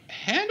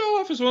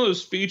 Handoff is one of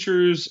those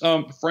features.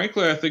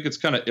 Frankly, I think it's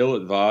kind of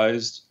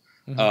ill-advised.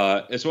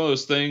 Mm-hmm. It's one of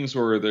those things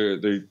where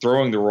they're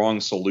throwing the wrong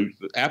solution.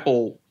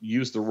 Apple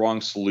used the wrong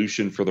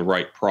solution for the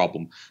right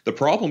problem. The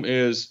problem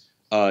is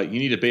you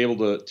need to be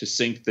able to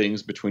sync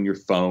things between your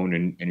phone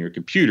and your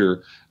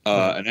computer.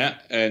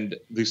 And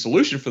the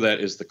solution for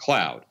that is the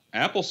cloud.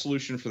 Apple's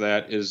solution for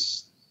that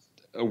is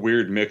a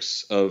weird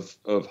mix of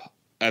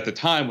at the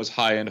time was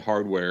high-end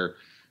hardware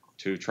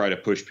to try to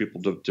push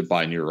people to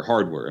buy newer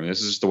hardware. I mean,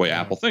 this is just the way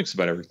Apple thinks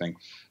about everything.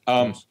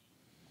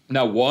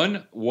 Now,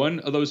 one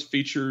of those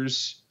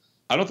features,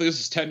 I don't think this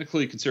is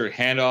technically considered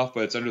Handoff,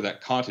 but it's under that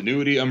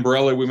continuity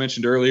umbrella we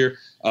mentioned earlier.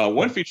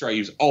 One feature I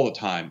use all the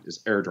time is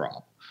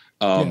AirDrop.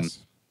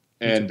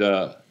 And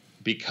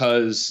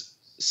because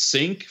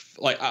sync,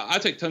 like I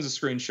take tons of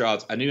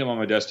screenshots. I need them on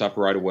my desktop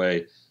right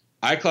away.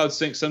 iCloud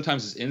Sync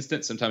sometimes is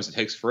instant, sometimes it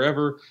takes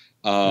forever.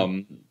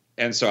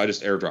 And so I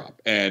just AirDrop,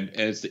 and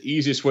it's the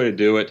easiest way to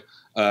do it.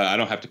 I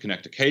don't have to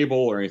connect a cable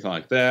or anything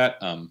like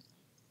that.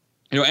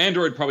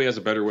 Android probably has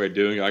a better way of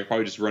doing it. I could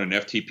probably just run an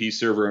FTP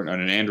server on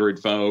an Android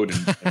phone,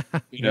 and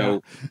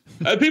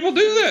people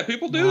do that.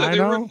 People do that. They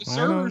run the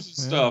servers and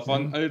stuff.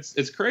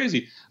 It's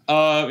crazy.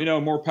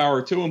 More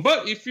power to them.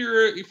 But if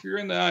you're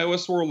in the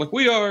iOS world like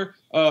we are,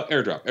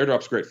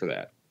 AirDrop's great for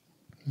that.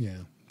 Yeah.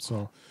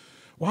 So.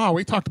 Wow,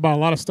 we talked about a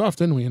lot of stuff,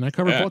 didn't we? And I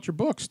covered both your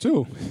books,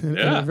 too, in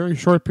a very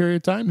short period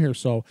of time here.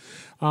 So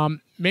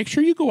make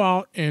sure you go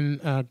out and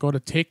go to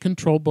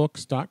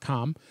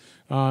takecontrolbooks.com.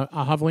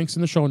 I'll have links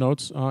in the show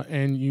notes,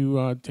 and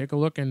you take a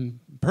look and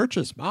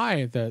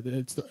buy that.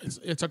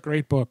 It's a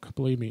great book,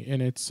 believe me.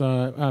 And it's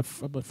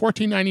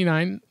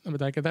 $14.99.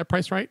 Did I get that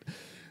price right?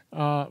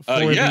 For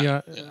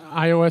the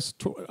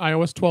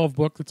iOS 12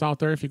 book that's out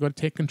there. If you go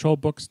to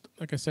takecontrolbooks,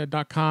 like I said,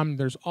 .com,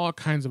 there's all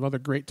kinds of other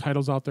great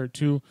titles out there,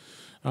 too.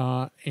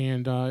 Just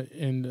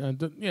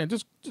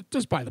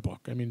buy the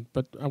book. I mean,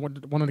 but I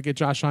wanted to get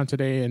Josh on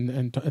today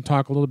and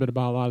talk a little bit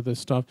about a lot of this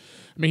stuff.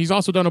 I mean, he's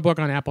also done a book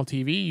on Apple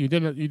TV. You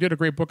did a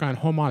great book on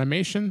home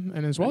automation,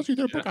 and as well as you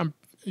did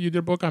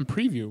a book on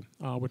Preview,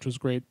 which was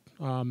great.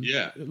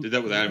 Did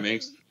that with Adam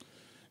Inks.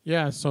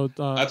 Yeah, so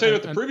I'll tell you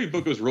what, the Preview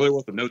book was really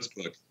what the notes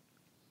book.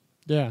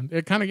 Yeah,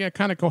 it kind of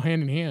go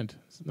hand in hand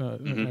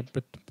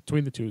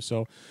between the two.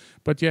 So,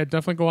 but yeah,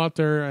 definitely go out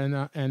there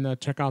and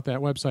check out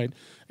that website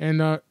and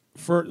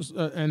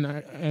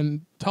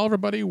tell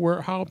everybody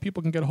how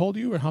people can get a hold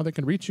of you and how they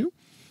can reach you.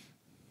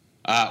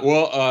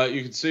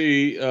 You can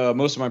see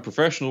most of my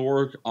professional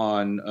work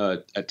on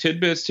at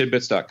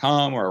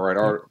tidbits.com, where I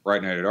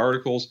write and edit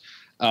articles.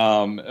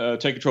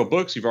 Take Control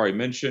Books, you've already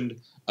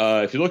mentioned.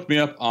 If you look me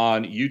up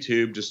on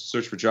YouTube, just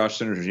search for Josh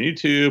Centers on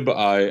YouTube.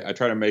 I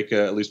try to make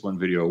at least one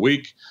video a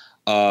week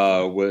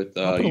with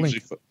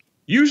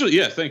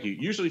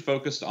usually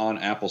focused on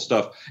Apple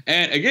stuff.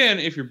 And again,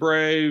 if you're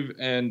brave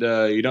and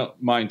you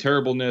don't mind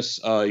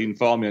terribleness, you can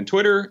follow me on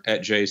Twitter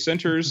at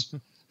jcenters.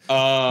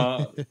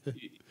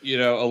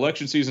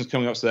 Election season's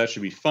coming up, so that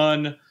should be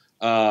fun.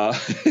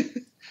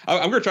 I'm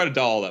going to try to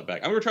dial all that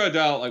back. I'm trying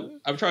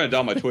to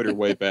dial my Twitter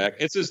way back.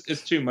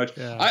 It's too much.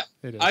 Yeah,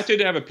 I tend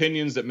to have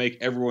opinions that make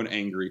everyone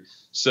angry,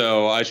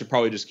 so I should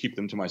probably just keep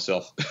them to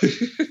myself.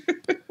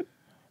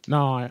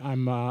 No,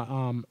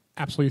 I'm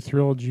absolutely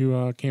thrilled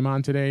you came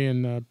on today,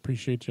 and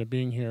appreciate you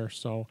being here.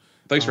 So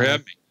thanks for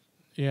having me.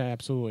 Yeah,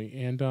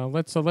 absolutely. And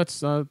let's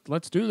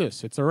do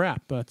this. It's a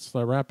wrap. Let's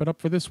wrap it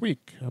up for this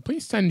week.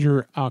 Please send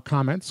your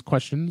comments,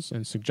 questions,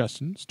 and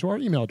suggestions to our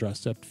email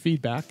address at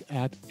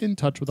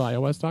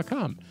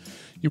feedback@intouchwithios.com.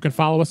 You can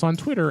follow us on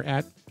Twitter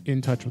at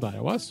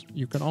InTouchWithIOS.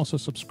 You can also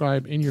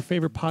subscribe in your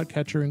favorite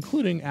podcatcher,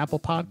 including Apple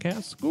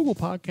Podcasts, Google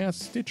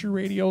Podcasts, Stitcher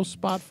Radio,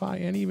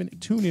 Spotify, and even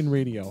TuneIn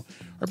Radio.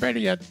 Or better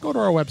yet, go to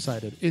our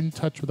website at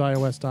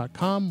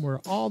InTouchWithIOS.com,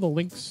 where all the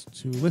links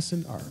to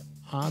listen are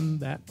on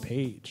that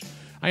page.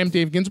 I am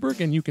Dave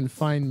Ginsburg, and you can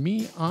find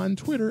me on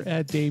Twitter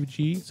at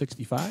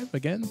DaveG65.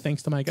 Again,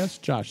 thanks to my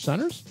guest, Josh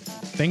Centers.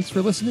 Thanks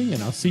for listening,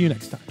 and I'll see you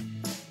next time.